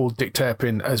was called Dick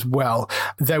Turpin as well.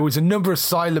 There was a number of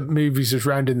silent movies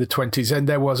around in the 20s, and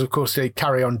there was, of course, a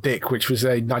Carry On Dick, which was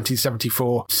a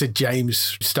 1974 Sid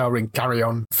James starring Carry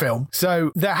On film.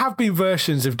 So there have been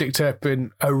versions of Dick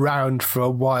Turpin around for a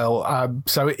while,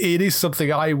 so it is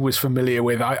something I was familiar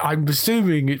with. I'm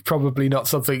assuming it's probably not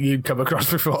something you'd come across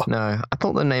before. No, I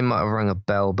thought the name might have rung a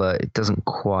bell, but it doesn't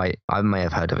quite. I may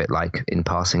have heard of it like in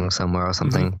passing somewhere or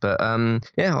something. But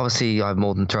yeah, obviously I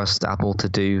more than trust Apple to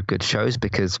do good shows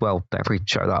because, well, every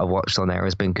show that I've watched on there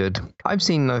has been good. I've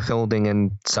seen No Fielding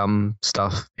and some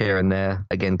stuff here and there,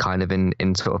 again, kind of in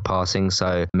sort of passing.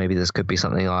 So maybe this could be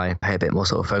something I pay a bit more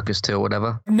sort of focus to or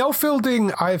whatever. No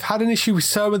Fielding, I've had an issue with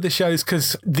some of the shows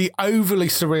because the overly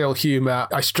surreal humour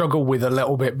I struggle with a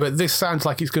little bit, but this sounds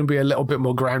like it's going to be a little bit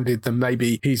more grounded than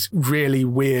maybe his really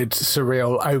weird,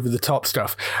 surreal, over-the-top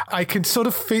stuff. I can sort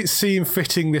of see him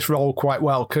fitting this role quite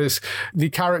well because the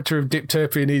character of Dick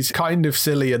Turpin is kind of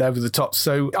silly and over the top,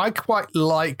 so I quite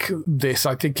like this.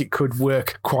 I think it could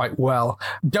work quite well.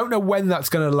 Don't know when that's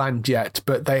going to land yet,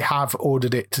 but they have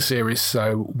ordered it to series,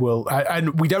 so we'll...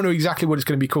 and we don't know exactly what it's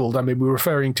going to be called. I mean, we're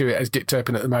referring to it as Dick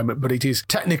Turpin at the moment, but it is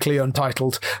technically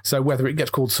untitled, so whether it gets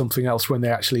called something else when they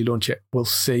actually launch it, we'll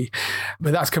see.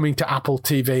 But that's coming to Apple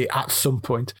TV at some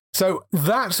point. So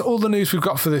that's all the news we've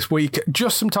got for this week.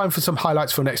 Just some time for some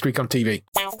highlights for next week on TV.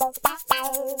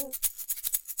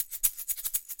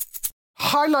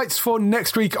 Highlights for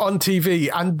next week on TV,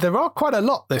 and there are quite a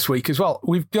lot this week as well.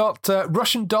 We've got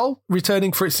Russian Doll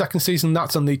returning for its second season.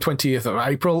 That's on the 20th of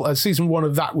April. Season 1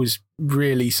 of that was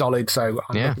really solid, so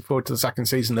I'm looking forward to the second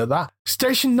season of that.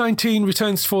 Station 19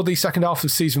 returns for the second half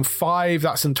of season 5.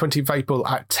 That's on 20th of April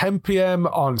at 10 p.m.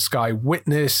 on Sky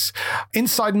Witness.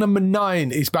 Inside Number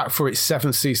 9 is back for its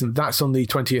 7th season. That's on the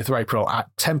 20th of April at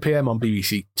 10 p.m. on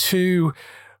BBC 2.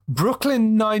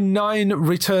 Brooklyn Nine-Nine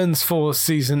returns for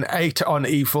season 8 on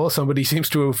E4. Somebody seems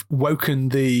to have woken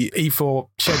the E4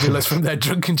 schedulers from their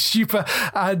drunken stupor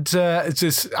and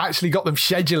just actually got them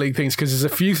scheduling things because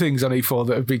there's a few things on E4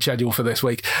 that have been scheduled for this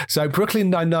week. So Brooklyn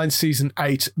Nine-Nine season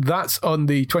 8, that's on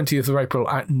the 20th of April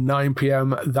at 9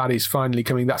 p.m. That is finally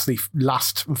coming. That's the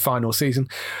last and final season.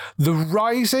 The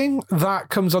Rising, that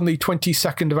comes on the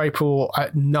 22nd of April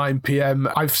at 9 p.m.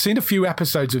 I've seen a few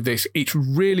episodes of this. It's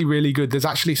really, really good. There's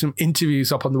actually some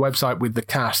interviews up on the website with the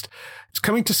cast. It's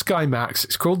coming to Sky Max.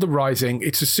 It's called The Rising.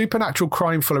 It's a supernatural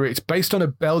crime thriller. It's based on a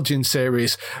Belgian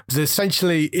series.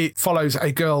 Essentially, it follows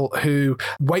a girl who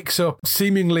wakes up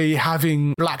seemingly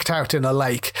having blacked out in a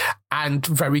lake and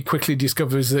very quickly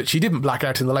discovers that she didn't black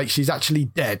out in the lake. She's actually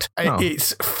dead.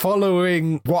 It's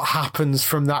following what happens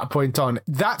from that point on.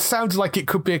 That sounds like it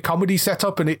could be a comedy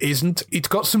setup, and it isn't. It's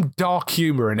got some dark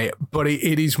humour in it, but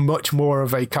it is much more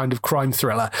of a kind of crime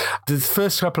thriller. The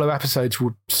first couple of episodes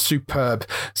were superb,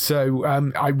 so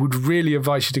I would really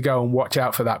advise you to go and watch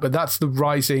out for that. But that's The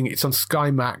Rising. It's on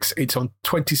Sky Max. It's on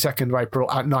 22nd of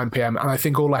April at 9 p.m, and I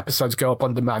think all episodes go up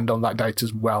on demand on that date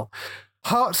as well.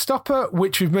 Heartstopper,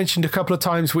 which we've mentioned a couple of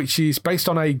times, which is based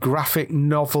on a graphic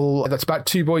novel that's about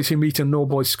two boys who meet in an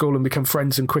all-boys school and become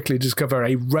friends and quickly discover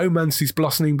a romance is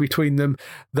blossoming between them.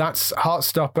 That's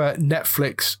Heartstopper,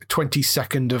 Netflix,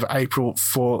 22nd of April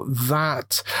for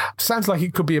that. Sounds like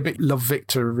it could be a bit Love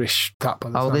Victor-ish.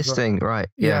 This thing, right.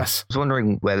 Yeah. Yes. I was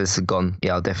wondering where this had gone.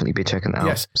 Yeah, I'll definitely be checking that out.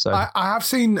 Yes. So I have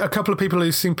seen a couple of people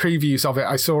who've seen previews of it.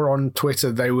 I saw on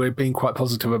Twitter they were being quite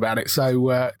positive about it.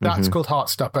 So that's called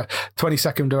Heartstopper,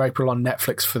 22nd of April on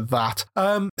Netflix for that.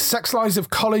 Sex Lives of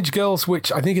College Girls, which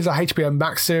I think is a HBO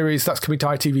Max series, that's coming to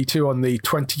ITV2 on the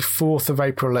 24th of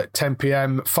April at 10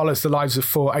 p.m. Follows the lives of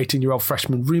 4 18-year-old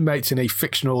freshman roommates in a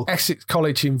fictional Essex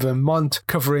college in Vermont,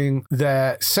 covering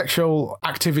their sexual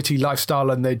activity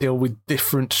lifestyle, and they deal with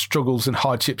different struggles and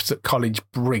hardships that college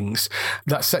brings.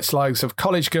 That's Sex Lives of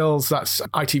College Girls. That's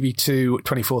ITV2,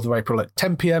 24th of April at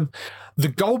 10 p.m. The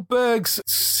Goldbergs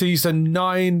season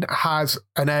 9 has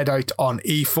an air date on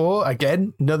E4.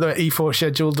 Again, another E4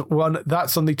 scheduled one.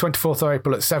 That's on the 24th of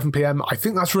April at 7 p.m. I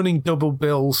think that's running double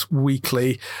bills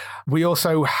weekly. We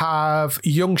also have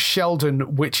Young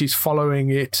Sheldon, which is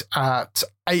following it at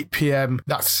 8 p.m.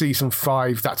 That's season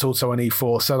 5. That's also on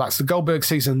E4. So that's the Goldberg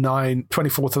season 9,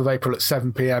 24th of April at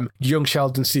 7 p.m. Young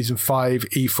Sheldon season 5,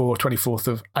 E4, 24th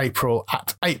of April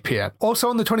at 8 p.m. Also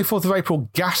on the 24th of April,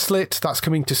 Gaslit. That's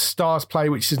coming to Stars Play,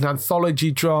 which is an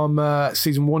anthology drama.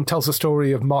 Season 1 tells the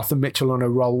story of Martha Mitchell on her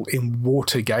role in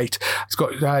Watergate. It's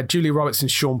got Julia Roberts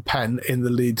and Sean Penn in the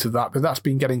leads of that, but that's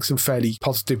been getting some fairly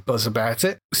positive buzz about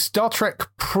it. Star Trek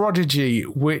Prodigy,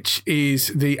 which is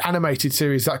the animated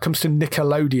series that comes to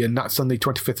Nickelodeon. That's on the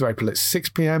 25th of April at 6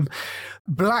 p.m.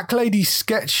 Black Lady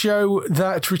Sketch Show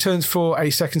that returns for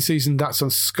a second season. That's on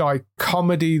Sky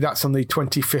Comedy. That's on the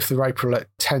 25th of April at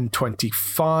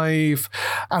 10:25.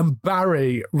 And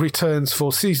Barry returns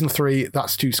for season 3.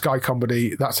 That's to Sky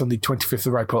Comedy. That's on the 25th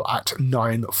of April at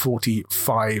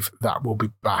 9:45. That will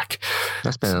be back.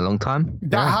 That's been a long time.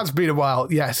 That has been a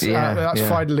while. Yes, that's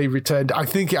finally returned. I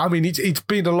think. I mean, it's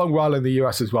been a long while in the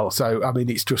US as well. So I mean,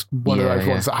 it's just one of those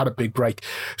ones that had a big break.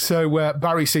 So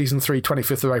Barry season 3,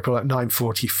 25th of April at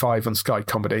 9:45 on Sky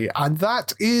Comedy. And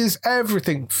that is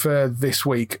everything for this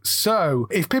week. So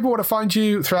if people want to find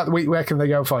you throughout the week, where can they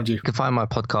go and find you? You can find my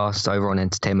podcast over on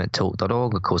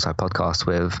entertainmenttalk.org. Of course, I podcast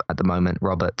with, at the moment,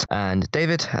 Robert and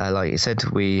David. Like you said,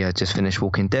 we just finished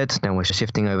Walking Dead. Now we're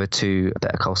shifting over to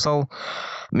Better Call Saul.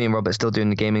 Me and Robert still doing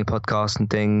the gaming podcast and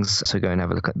things, so go and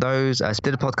have a look at those. I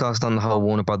did a podcast on the whole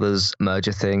Warner Brothers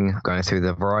merger thing, going through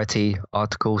the Variety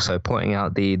article, so pointing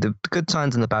out the good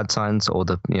signs and the bad signs, or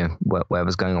the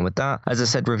whatever's going on with that. As I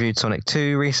said, reviewed Sonic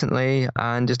 2 recently,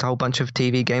 and just a whole bunch of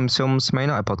TV, games, films, May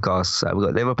Night podcasts. We've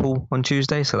got Liverpool on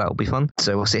Tuesday, so that'll be fun.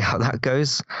 So we'll see how that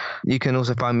goes. You can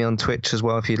also find me on Twitch as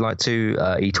well if you'd like to,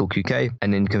 eTalkUK,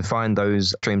 and then you can find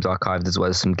those streams archived as well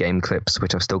as some game clips,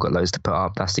 which I've still got loads to put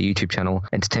up. That's the YouTube channel,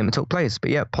 Entertainment Talk Plays. But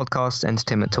yeah, podcast,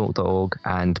 entertainmenttalk.org,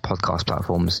 and podcast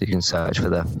platforms. You can search for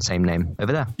the same name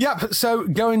over there. Yep, so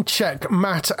go and check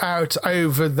Matt out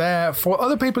over there. For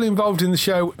other people involved in the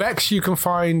show, Bex you can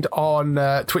find on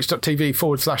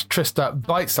twitch.tv/Trista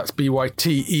Bytes. That's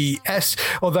BYTES.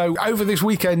 Although over this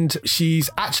weekend, she's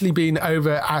actually been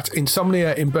over at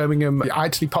Insomnia in Birmingham. I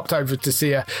actually popped over to see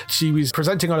her. She was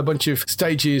presenting on a bunch of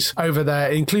stages over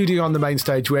there, including on the main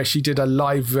stage where she did a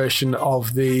live version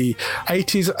of the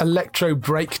 80s electro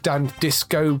breakdown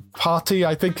disco party,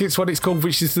 I think it's what it's called,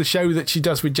 which is the show that she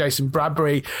does with Jason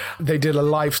Bradbury. They did a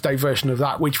live stage version of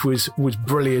that, which was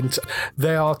brilliant.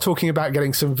 They are talking about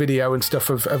getting some video and stuff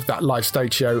of that live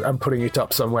stage show and putting it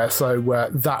up somewhere, so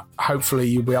that hopefully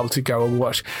you'll be able to go and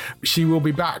watch. She will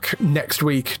be back next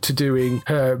week to doing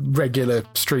her regular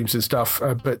streams and stuff,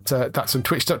 but that's on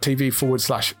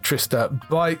twitch.tv/Trista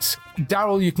Bytes.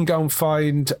 Daryl you can go and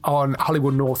find on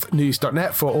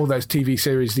HollywoodNorthNews.net for all those TV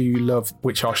series that you love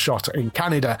which are shot in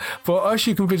Canada. For us,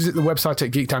 you can visit the website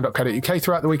at geektown.co.uk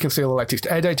throughout the week and see all the latest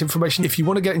air date information. If you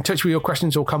want to get in touch with your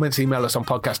questions or comments, email us on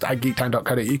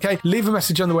podcast@geektown.co.uk. Leave a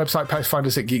message on the website post, find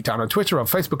us at Geektown on Twitter, on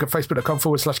Facebook at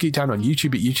facebook.com/Geektown, on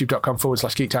YouTube at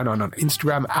youtube.com/Geektown, and on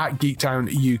Instagram at Geektown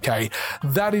UK.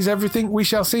 That is everything. We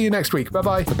shall see you next week.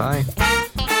 Bye-bye. Bye-bye.